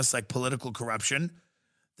real premise like political corruption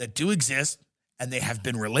that do exist, and they have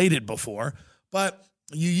been related before, but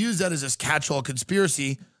you use that as a catch-all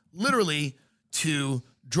conspiracy, literally to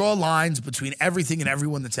draw lines between everything and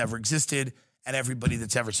everyone that's ever existed and everybody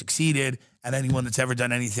that's ever succeeded and anyone that's ever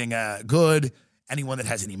done anything good, anyone that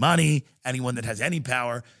has any money, anyone that has any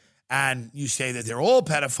power. And you say that they're all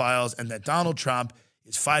pedophiles and that Donald Trump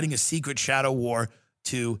is fighting a secret shadow war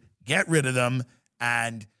to get rid of them,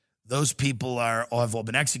 and those people have all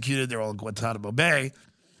been executed. They're all in Guantanamo Bay.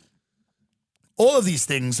 All of these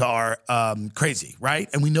things are crazy, right?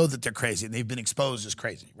 And we know that they're crazy, and they've been exposed as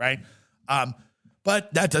crazy, right?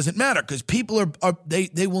 But that doesn't matter because people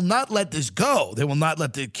they will not let this go. They will not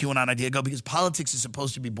let the QAnon idea go because politics is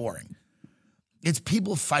supposed to be boring. It's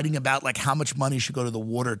people fighting about, like, how much money should go to the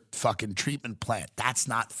water fucking treatment plant. That's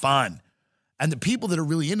not fun. And the people that are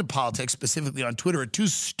really into politics, specifically on Twitter, are too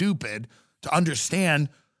stupid to understand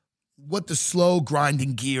what the slow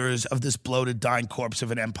grinding gears of this bloated, dying corpse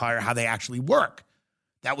of an empire, how they actually work.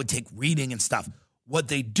 That would take reading and stuff. What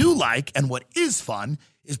they do like, and what is fun,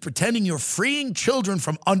 is pretending you're freeing children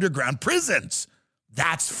from underground prisons.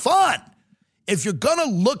 That's fun. If you're going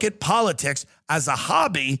to look at politics as a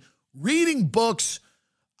hobby, reading books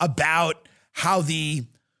about how the,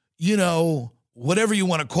 whatever you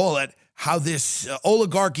want to call it, how this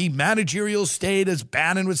oligarchy managerial state, as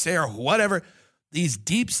Bannon would say, or whatever, these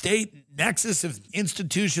deep state nexus of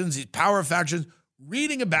institutions, these power factions,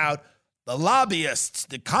 reading about the lobbyists,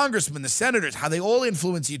 the congressmen, the senators, how they all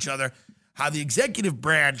influence each other, how the executive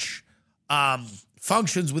branch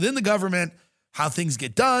functions within the government, how things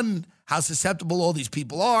get done, how susceptible all these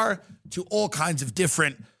people are to all kinds of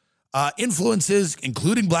different influences,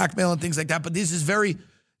 including blackmail and things like that. But this is very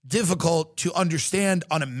difficult to understand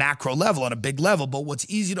on a macro level, on a big level. But what's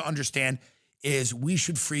easy to understand is we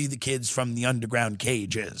should free the kids from the underground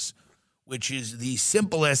cages, which is the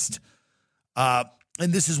simplest, and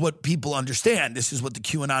this is what people understand. This is what the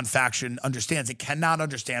QAnon faction understands. It cannot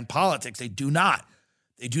understand politics. They do not.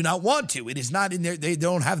 They do not want to. It is not in there. They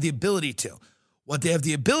don't have the ability to. What they have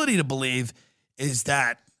the ability to believe is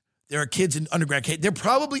that there are kids in underground cages. There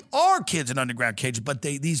probably are kids in underground cages, but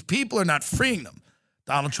these people are not freeing them.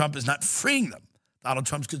 Donald Trump is not freeing them. Donald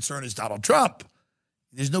Trump's concern is Donald Trump.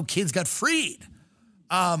 There's no kids got freed.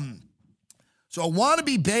 So a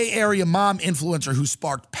wannabe Bay Area mom influencer who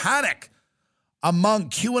sparked panic among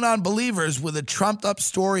QAnon believers with a trumped-up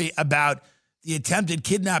story about the attempted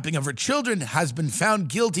kidnapping of her children has been found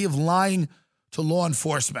guilty of lying to law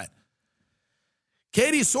enforcement.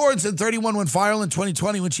 Katie Sorensen, 31, went viral in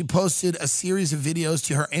 2020 when she posted a series of videos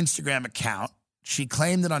to her Instagram account. She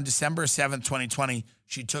claimed that on December 7th, 2020,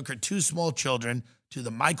 she took her two small children to the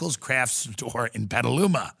Michael's Crafts store in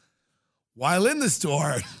Petaluma. While in the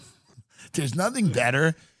store, there's nothing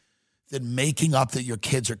better than making up that your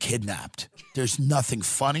kids are kidnapped. There's nothing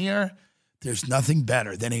funnier. There's nothing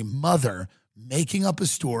better than a mother making up a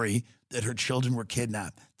story that her children were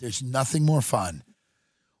kidnapped. There's nothing more fun.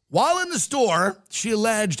 While in the store, she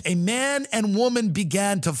alleged a man and woman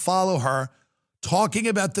began to follow her, talking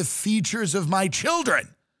about the features of my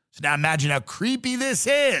children. So now imagine how creepy this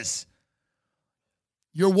is.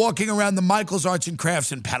 You're walking around the Michael's Arts and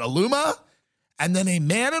Crafts in Petaluma, and then a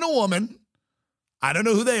man and a woman, I don't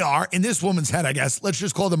know who they are. In this woman's head, I guess, let's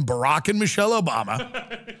just call them Barack and Michelle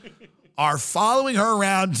Obama, are following her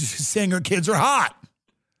around saying her kids are hot.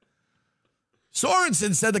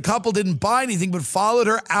 Sorensen said the couple didn't buy anything but followed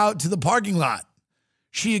her out to the parking lot.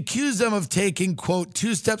 She accused them of taking, quote,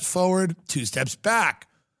 2 steps forward, 2 steps back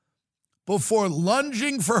before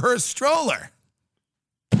lunging for her stroller.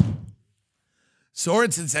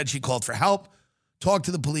 Sorensen said she called for help, talked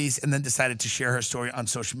to the police, and then decided to share her story on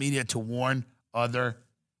social media to warn other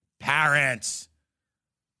parents.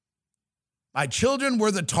 My children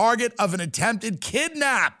were the target of an attempted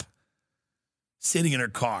kidnap sitting in her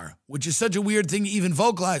car, which is such a weird thing to even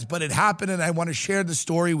vocalize, but it happened, and I want to share the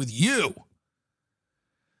story with you.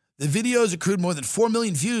 The videos accrued more than 4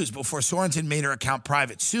 million views before Sorensen made her account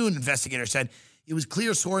private. Soon, investigators said it was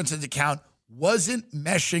clear Sorensen's account wasn't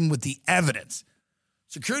meshing with the evidence.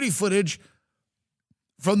 Security footage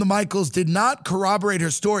from the Michaels did not corroborate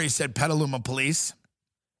her story, said Petaluma police.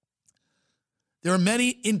 There are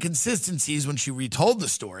many inconsistencies when she retold the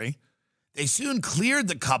story. They soon cleared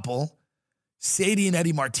the couple, Sadie and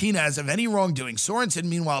Eddie Martinez, of any wrongdoing. Sorensen,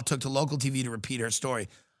 meanwhile, took to local TV to repeat her story.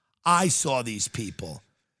 I saw these people.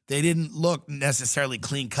 They didn't look necessarily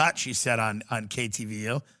clean cut, she said on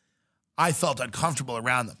KTVU. I felt uncomfortable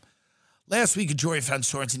around them. Last week, a jury found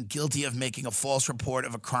Sorensen guilty of making a false report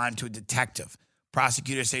of a crime to a detective.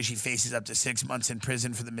 Prosecutors say she faces up to 6 months in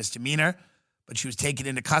prison for the misdemeanor, but she was taken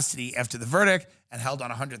into custody after the verdict and held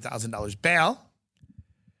on $100,000 bail.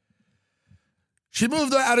 She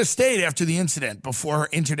moved out of state after the incident. Before her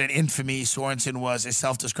internet infamy, Sorensen was a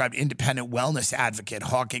self-described independent wellness advocate,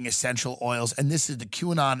 hawking essential oils. And this is the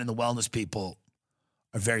QAnon and the wellness people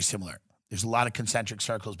are very similar. There's a lot of concentric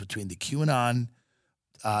circles between the QAnon,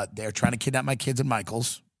 they're trying to kidnap my kids at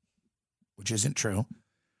Michael's, which isn't true,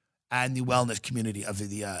 and the wellness community of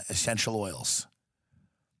the essential oils.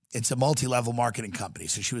 It's a multi-level marketing company.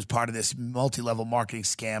 So she was part of this multi-level marketing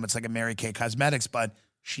scam. It's like a Mary Kay Cosmetics, but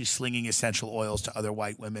she's slinging essential oils to other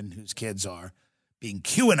white women whose kids are being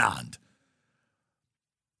QAnoned.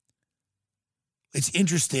 It's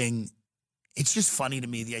interesting. It's just funny to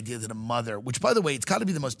me, the idea that a mother, which, by the way, it's got to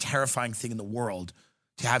be the most terrifying thing in the world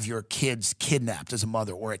to have your kids kidnapped as a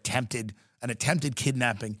mother, or an attempted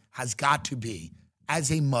kidnapping has got to be,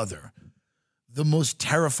 as a mother, the most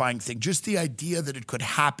terrifying thing. Just the idea that it could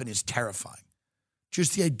happen is terrifying.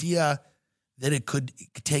 Just the idea that it could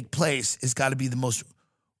take place has got to be the most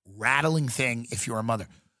rattling thing if you're a mother.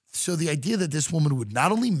 So the idea that this woman would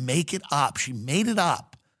not only make it up, she made it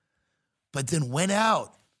up, but then went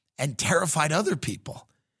out and terrified other people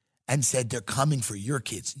and said, they're coming for your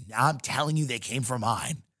kids. Now I'm telling you, they came for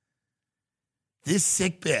mine. This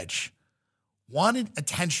sick bitch wanted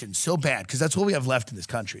attention so bad, because that's all we have left in this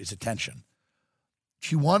country is attention.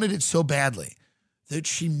 She wanted it so badly that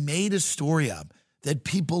she made a story up that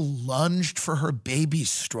people lunged for her baby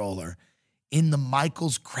stroller in the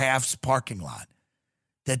Michaels Crafts parking lot,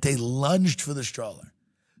 that they lunged for the stroller.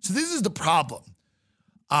 So this is the problem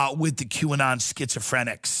with the QAnon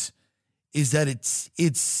schizophrenics, is that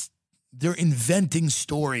they're inventing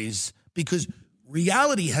stories because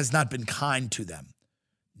reality has not been kind to them.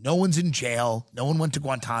 No one's in jail. No one went to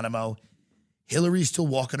Guantanamo. Hillary's still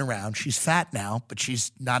walking around. She's fat now, but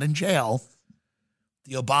she's not in jail.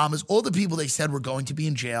 The Obamas, all the people they said were going to be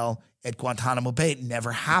in jail at Guantanamo Bay, it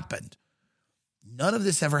never happened. None of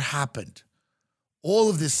this ever happened. All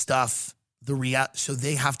of this stuff, so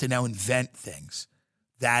they have to now invent things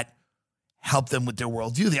that help them with their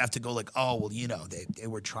worldview. They have to go like, oh, well,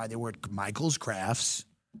 they were at Michael's Crafts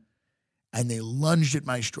and they lunged at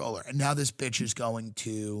my stroller. And now this bitch is going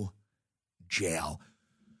to jail.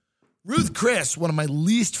 Ruth Chris, one of my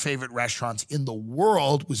least favorite restaurants in the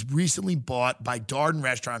world, was recently bought by Darden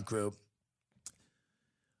Restaurant Group.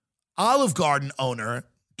 Olive Garden owner,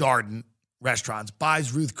 Darden Restaurants,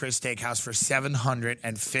 buys Ruth Chris Steakhouse for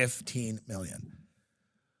 $715 million.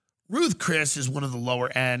 Ruth Chris is one of the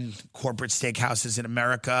lower-end corporate steakhouses in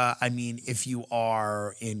America. I mean, if you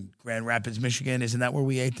are in Grand Rapids, Michigan, isn't that where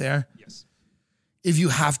we ate there? Yes. If you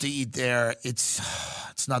have to eat there, it's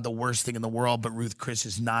not the worst thing in the world, but Ruth Chris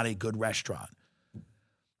is not a good restaurant.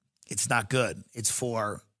 It's not good. It's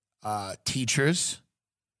for teachers.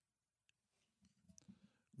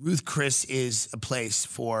 Ruth Chris is a place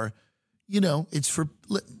for, it's for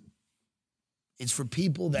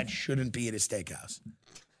people that shouldn't be at a steakhouse.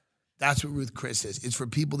 That's what Ruth Chris is. It's for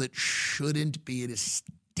people that shouldn't be at a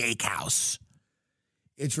steakhouse.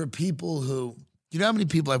 It's for people who, do you know how many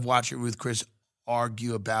people I've watched at Ruth Chris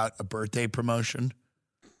argue about a birthday promotion?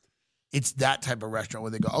 It's that type of restaurant where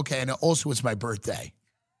they go, okay, and also it's my birthday.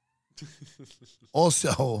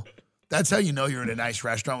 Also, that's how you know you're in a nice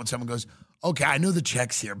restaurant when someone goes, Okay, I know the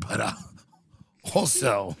check's here, but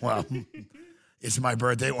also, well, it's my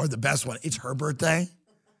birthday, or the best one, it's her birthday.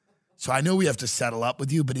 So I know we have to settle up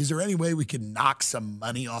with you, but is there any way we can knock some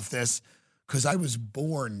money off this? Because I was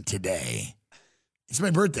born today. It's my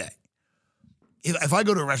birthday. If I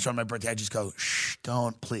go to a restaurant on my birthday, I just go, shh,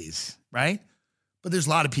 don't, please, right? But there's a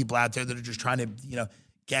lot of people out there that are just trying to,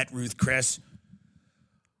 get Ruth Chris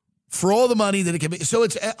for all the money that it can be. So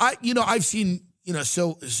I've seen,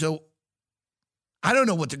 so I don't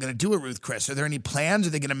know what they're going to do with Ruth Chris. Are there any plans? Are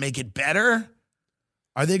they going to make it better?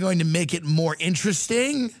 Are they going to make it more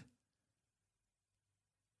interesting?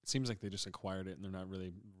 It seems like they just acquired it and they're not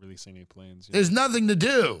really releasing any plans. There's nothing to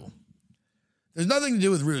do. There's nothing to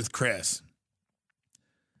do with Ruth Chris.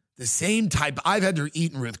 The same type, I've had to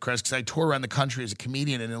eat in Ruth Chris because I tour around the country as a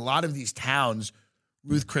comedian, and in a lot of these towns,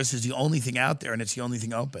 Ruth Chris is the only thing out there, and it's the only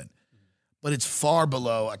thing open. But it's far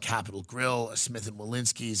below a Capitol Grill, a Smith &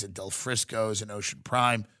 Wolinski's, a Del Frisco's, an Ocean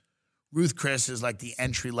Prime. Ruth Chris is like the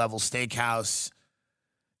entry-level steakhouse.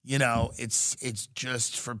 It's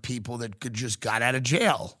just for people that just got out of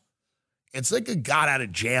jail. It's like a got out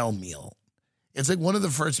of jail meal. It's like one of the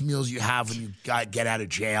first meals you have when you get out of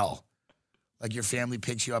jail. Like your family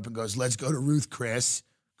picks you up and goes, let's go to Ruth Chris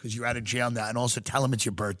because you're out of jail now. And also tell them it's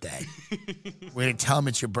your birthday. We're going to tell them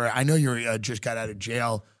it's your birthday. I know you just got out of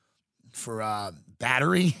jail for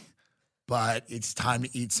battery, but it's time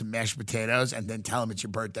to eat some mashed potatoes and then tell them it's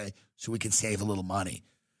your birthday so we can save a little money.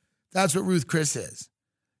 That's what Ruth Chris is.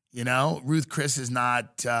 Ruth Chris is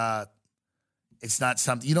not, it's not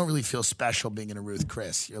something, you don't really feel special being in a Ruth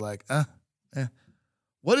Chris. You're like,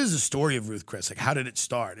 What is the story of Ruth Chris? Like, how did it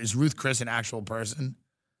start? Is Ruth Chris an actual person?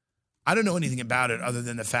 I don't know anything about it other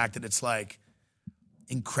than the fact that it's like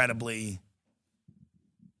incredibly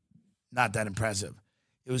not that impressive.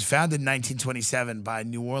 It was founded in 1927 by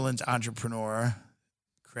New Orleans entrepreneur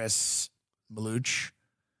Chris Malouch.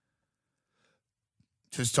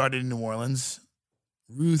 So it started in New Orleans.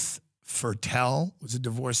 Ruth Fertel was a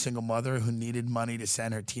divorced single mother who needed money to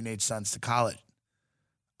send her teenage sons to college.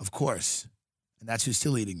 Of course. And that's who's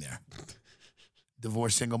still eating there.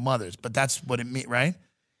 Divorced single mothers. But that's what it means, right?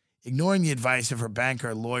 Ignoring the advice of her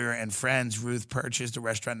banker, lawyer, and friends, Ruth purchased a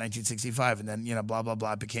restaurant in 1965 and then, blah, blah,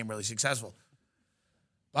 blah, it became really successful.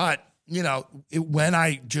 But, when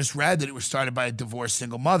I just read that it was started by a divorced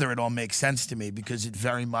single mother, it all makes sense to me because it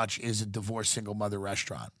very much is a divorced single mother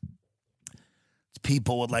restaurant. It's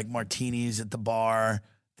people with like martinis at the bar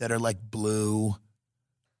that are like blue.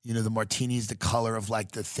 The martini's the color of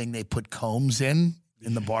like the thing they put combs in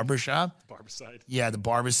the barbershop. Barbicide. Yeah, the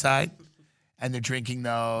barbicide. And they're drinking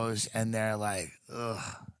those and they're like, ugh.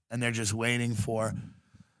 And they're just waiting for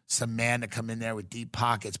some man to come in there with deep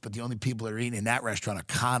pockets. But the only people that are eating in that restaurant are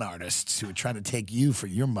con artists who are trying to take you for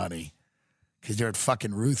your money because they're at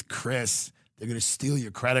fucking Ruth Chris. They're going to steal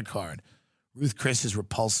your credit card. Ruth Chris is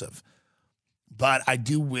repulsive. But I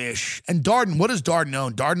do wish, and Darden, what does Darden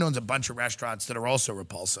own? Darden owns a bunch of restaurants that are also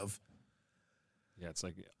repulsive. Yeah, it's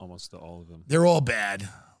like almost all of them. They're all bad.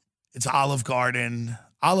 It's Olive Garden.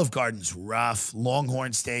 Olive Garden's rough.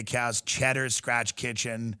 Longhorn Steakhouse, Cheddar's Scratch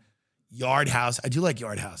Kitchen, Yard House. I do like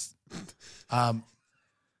Yard House.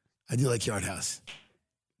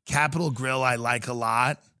 Capitol Grill, I like a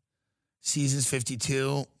lot. Seasons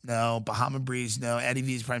 52, no. Bahama Breeze, no. Eddie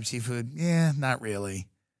V's Prime Seafood, yeah, not really.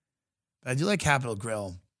 But I do like Capitol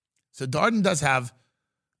Grill. So Darden does have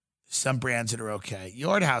some brands that are okay.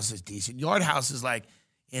 Yard House is decent. Yard House is like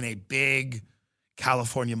in a big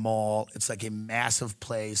California mall. It's like a massive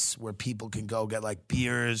place where people can go get like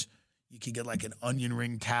beers. You can get like an onion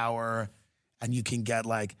ring tower. And you can get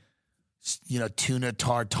like, tuna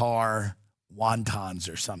tartare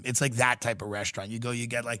wontons or something. It's like that type of restaurant. You go, you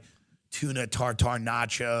get like tuna tartare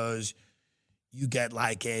nachos. You get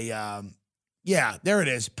like a... yeah, there it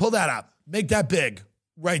is. Pull that up. Make that big.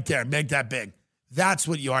 Right there. Make that big. That's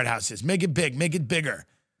what Yard House is. Make it big. Make it bigger.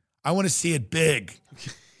 I want to see it big.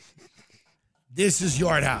 This is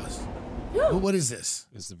Yard House. What is this?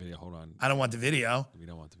 This is the video. Hold on. I don't want the video. We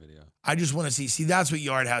don't want the video. I just want to see. See, that's what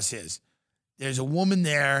Yard House is. There's a woman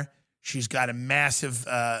there. She's got a massive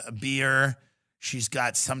beer. She's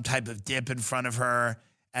got some type of dip in front of her.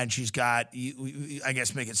 And she's got, I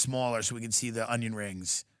guess, make it smaller so we can see the onion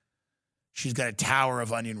rings. She's got a tower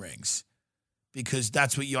of onion rings because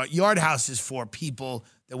that's what Yard House is for, people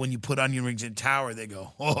that when you put onion rings in tower, they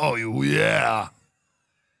go, oh, yeah.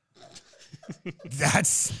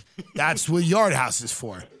 That's what Yard House is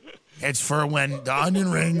for. It's for when the onion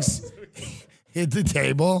rings hit the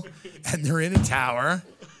table and they're in a tower.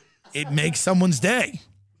 It makes someone's day.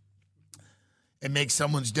 It makes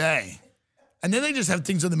someone's day. And then they just have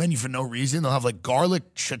things on the menu for no reason. They'll have like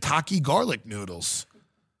shiitake garlic noodles.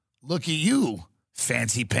 Look at you,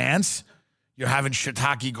 fancy pants. You're having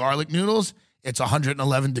shiitake garlic noodles. It's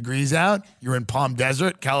 111 degrees out. You're in Palm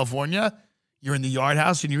Desert, California. You're in the Yard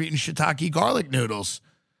House and you're eating shiitake garlic noodles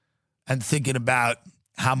and thinking about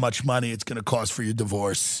how much money it's going to cost for your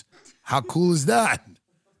divorce. How cool is that?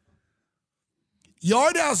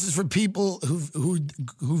 Yard House is for people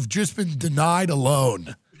who've just been denied a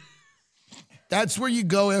loan. That's where you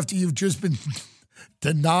go after you've just been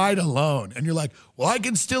denied a loan. And you're like, well, I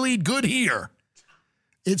can still eat good here.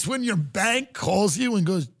 It's when your bank calls you and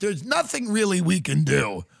goes, there's nothing really we can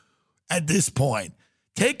do at this point.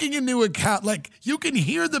 Taking into account, like you can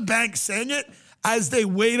hear the bank saying it as they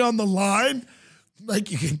wait on the line.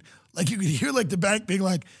 Like you can hear like the bank being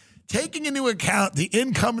like, taking into account the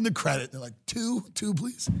income and the credit. They're like, two,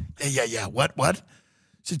 please. Yeah. What?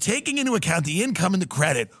 So taking into account the income and the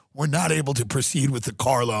credit, we're not able to proceed with the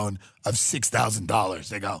car loan of $6,000.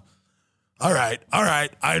 They go, all right,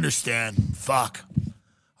 I understand. Fuck.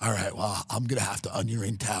 All right, well, I'm going to have the onion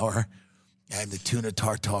ring tower and the tuna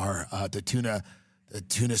tartare, the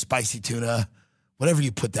tuna, spicy tuna, whatever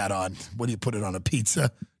you put that on. When you put it on a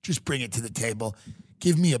pizza, just bring it to the table.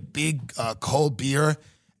 Give me a big cold beer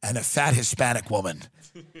and a fat Hispanic woman.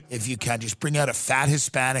 If you can, just bring out a fat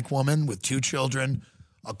Hispanic woman with 2 children,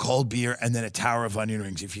 a cold beer, and then a tower of onion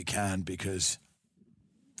rings if you can, because...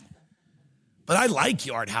 But I like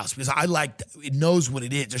Yard House because it knows what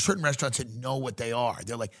it is. There's certain restaurants that know what they are.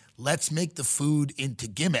 They're like, let's make the food into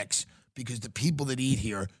gimmicks because the people that eat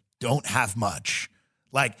here don't have much.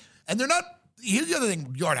 And they're not, here's the other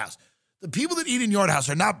thing, Yard House. The people that eat in Yard House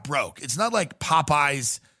are not broke. It's not like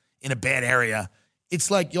Popeyes in a bad area. It's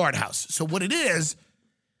like Yard House. So what it is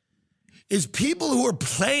people who are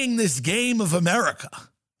playing this game of America.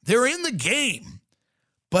 They're in the game,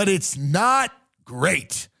 but it's not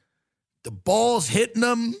great. The ball's hitting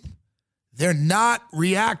them. They're not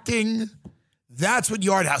reacting. That's what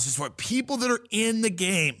Yard House is for. People that are in the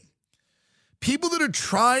game. People that are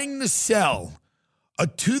trying to sell a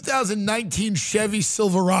 2019 Chevy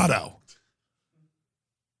Silverado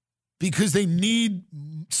because they need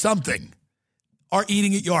something are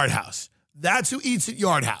eating at Yard House. That's who eats at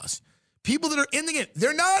Yard House. People that are in the game.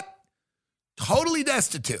 They're not totally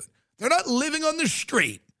destitute. They're not living on the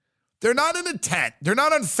street. They're not in a tent. They're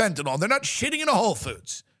not on fentanyl. They're not shitting in a Whole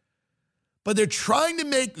Foods. But they're trying to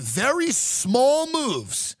make very small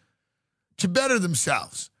moves to better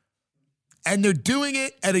themselves. And they're doing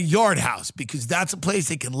it at a Yard House because that's a place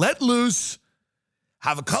they can let loose,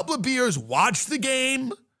 have a couple of beers, watch the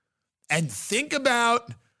game, and think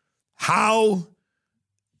about how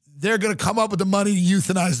they're going to come up with the money to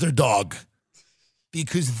euthanize their dog.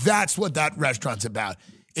 Because that's what that restaurant's about.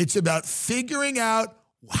 It's about figuring out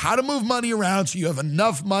how to move money around so you have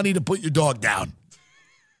enough money to put your dog down.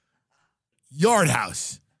 Yard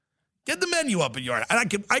House. Get the menu up at Yard House.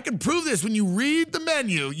 And I can prove this. When you read the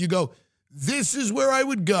menu, you go, this is where I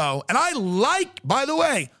would go. And by the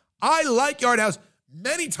way, I like Yard House.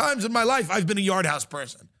 Many times in my life, I've been a Yard House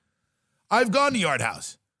person. I've gone to Yard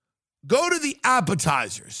House. Go to the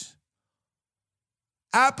appetizers.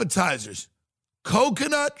 Appetizers.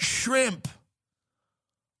 Coconut shrimp.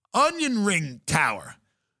 Onion ring tower.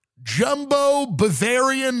 Jumbo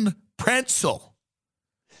Bavarian pretzel.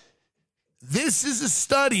 This is a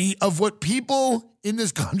study of what people in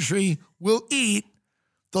this country will eat,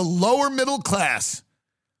 the lower middle class.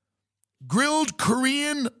 Grilled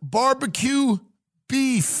Korean barbecue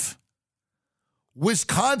beef.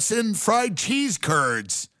 Wisconsin fried cheese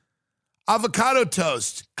curds. Avocado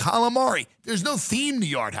toast. Calamari. There's no theme to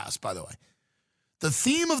Yard House, by the way. The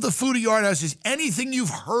theme of the food at Yard House is anything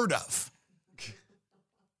you've heard of.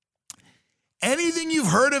 Anything you've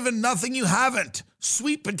heard of and nothing you haven't.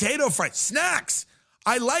 Sweet potato fries. Snacks.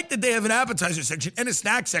 I like that they have an appetizer section and a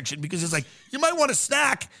snack section because it's like, you might want a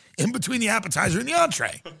snack in between the appetizer and the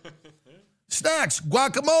entree. Snacks.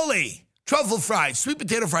 Guacamole. Truffle fries. Sweet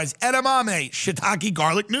potato fries. Edamame. Shiitake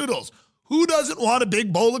garlic noodles. Who doesn't want a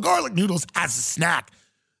big bowl of garlic noodles as a snack?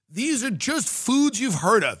 These are just foods you've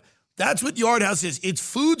heard of. That's what Yard House is. It's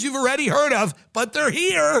foods you've already heard of, but they're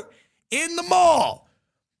here in the mall.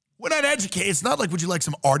 We're not educated. It's not like, would you like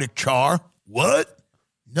some Arctic char? What?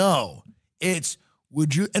 No. It's,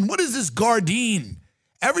 would you, and what is this Gardein?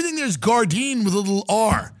 Everything there's Gardein with a little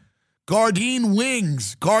R. Gardein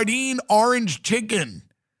wings. Gardein orange chicken.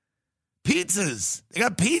 Pizzas. They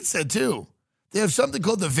got pizza too. They have something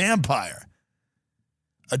called the Vampire.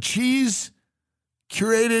 A cheese,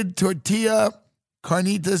 curated tortilla,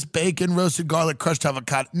 carnitas, bacon, roasted garlic, crushed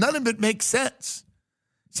avocado. None of it makes sense.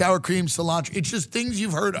 Sour cream, cilantro. It's just things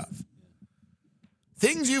you've heard of.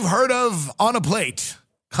 Things you've heard of on a plate.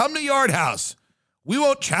 Come to Yard House. We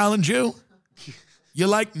won't challenge you. You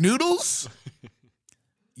like noodles?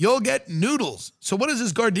 You'll get noodles. So what is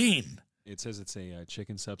this Gardein? It says it's a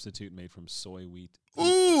chicken substitute made from soy wheat.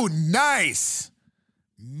 Ooh, nice.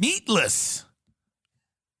 Meatless.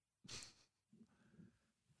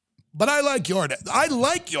 But I like Yard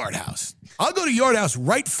House. I'll go to Yard House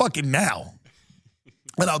right fucking now.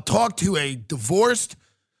 And I'll talk to a divorced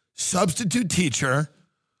substitute teacher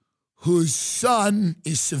whose son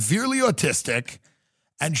is severely autistic,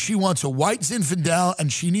 and she wants a white Zinfandel,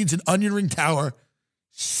 and she needs an onion ring tower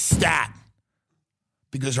stat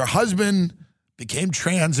because her husband became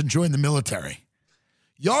trans and joined the military.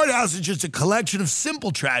 Yard House is just a collection of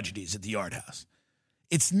simple tragedies at the Yard House.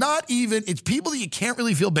 It's people that you can't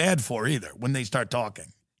really feel bad for either when they start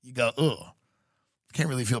talking. You go, ugh, can't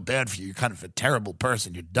really feel bad for you. You're kind of a terrible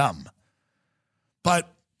person. You're dumb.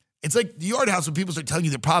 But it's like the Yard House when people start telling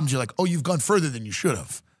you their problems, you're like, oh, you've gone further than you should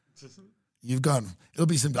have. It'll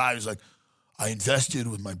be some guy who's like, I invested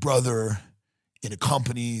with my brother in a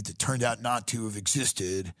company that turned out not to have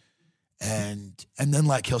existed. And then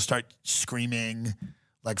like he'll start screaming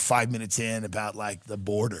like 5 minutes in about like the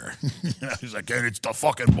border. He's like, hey, it's the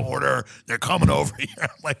fucking border. They're coming over here. I'm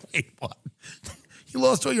like, wait, what? You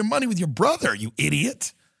lost all your money with your brother, you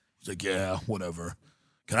idiot. He's like, yeah, whatever.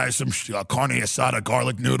 Can I have some carne asada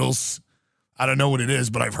garlic noodles? I don't know what it is,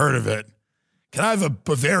 but I've heard of it. Can I have a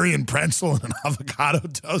Bavarian pretzel and an avocado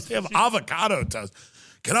toast? They have avocado toast.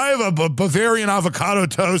 Can I have a Bavarian avocado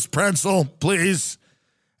toast pretzel, please?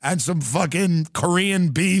 And some fucking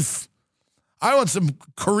Korean beef. I want some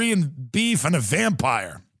Korean beef and a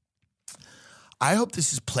vampire. I hope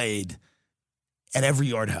this is played at every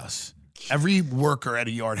Yard House. Every worker at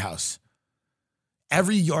a Yard House.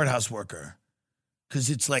 Every Yard House worker. Because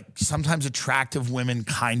it's like sometimes attractive women,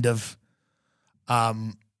 kind of.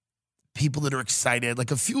 People that are excited.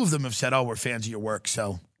 Like a few of them have said, oh, we're fans of your work.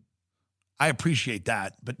 So I appreciate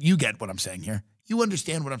that. But you get what I'm saying here. You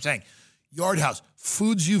understand what I'm saying. Yard House,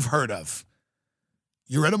 foods you've heard of.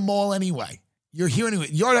 You're at a mall anyway. You're here anyway.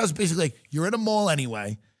 Yard House basically like, you're at a mall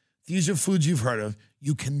anyway. These are foods you've heard of.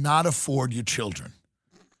 You cannot afford your children.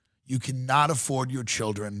 You cannot afford your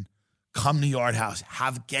children. Come to Yard House.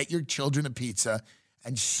 Get your children a pizza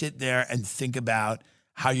and sit there and think about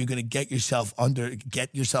how you're going to get yourself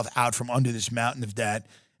out from under this mountain of debt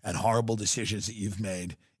and horrible decisions that you've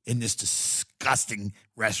made in this disgusting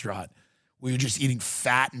restaurant where you're just eating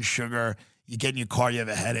fat and sugar. You get in your car, you have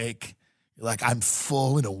a headache. You're like, I'm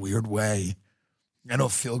full in a weird way. I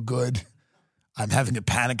don't feel good. I'm having a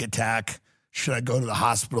panic attack. Should I go to the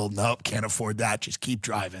hospital? Nope, can't afford that. Just keep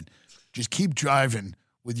driving. Just keep driving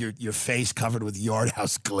with your face covered with Yard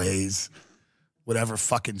House glaze. Whatever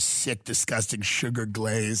fucking sick, disgusting sugar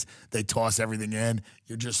glaze they toss everything in.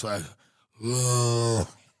 You're just like, ugh.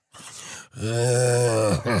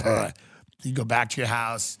 You go back to your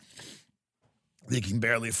house. They can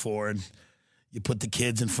barely afford. You put the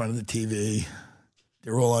kids in front of the TV.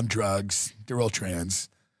 They're all on drugs. They're all trans.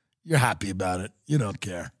 You're happy about it. You don't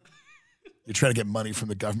care. You're trying to get money from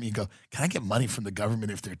the government. You go, can I get money from the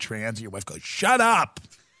government if they're trans? And your wife goes, shut up.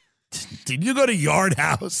 Did you go to Yard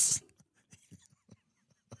House?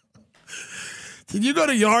 Did you go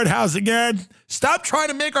to Yard House again? Stop trying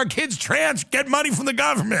to make our kids trans. Get money from the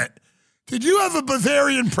government. Did you have a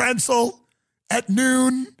Bavarian pretzel at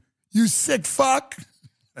noon? You sick fuck.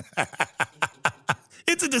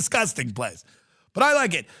 It's a disgusting place. But I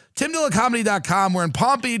like it. TimDillonComedy.com. We're in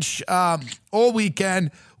Palm Beach all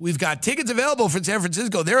weekend. We've got tickets available for San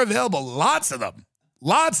Francisco. They're available. Lots of them.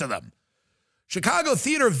 Lots of them. Chicago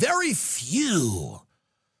theater, very few.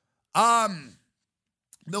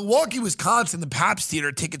 Milwaukee, Wisconsin, the Pabst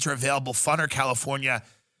Theater, tickets are available. Funner, California,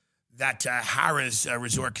 that Harrah's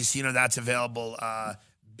Resort Casino, that's available.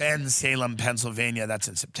 Ben Salem, Pennsylvania, that's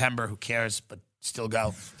in September. Who cares? But still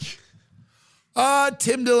go.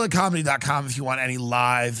 TimDillonComedy.com if you want any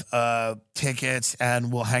live tickets,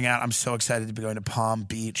 and we'll hang out. I'm so excited to be going to Palm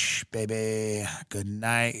Beach, baby. Good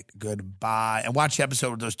night. Goodbye. And watch the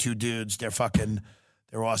episode with those two dudes. They're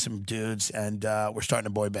awesome dudes, and we're starting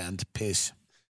a boy band. Peace.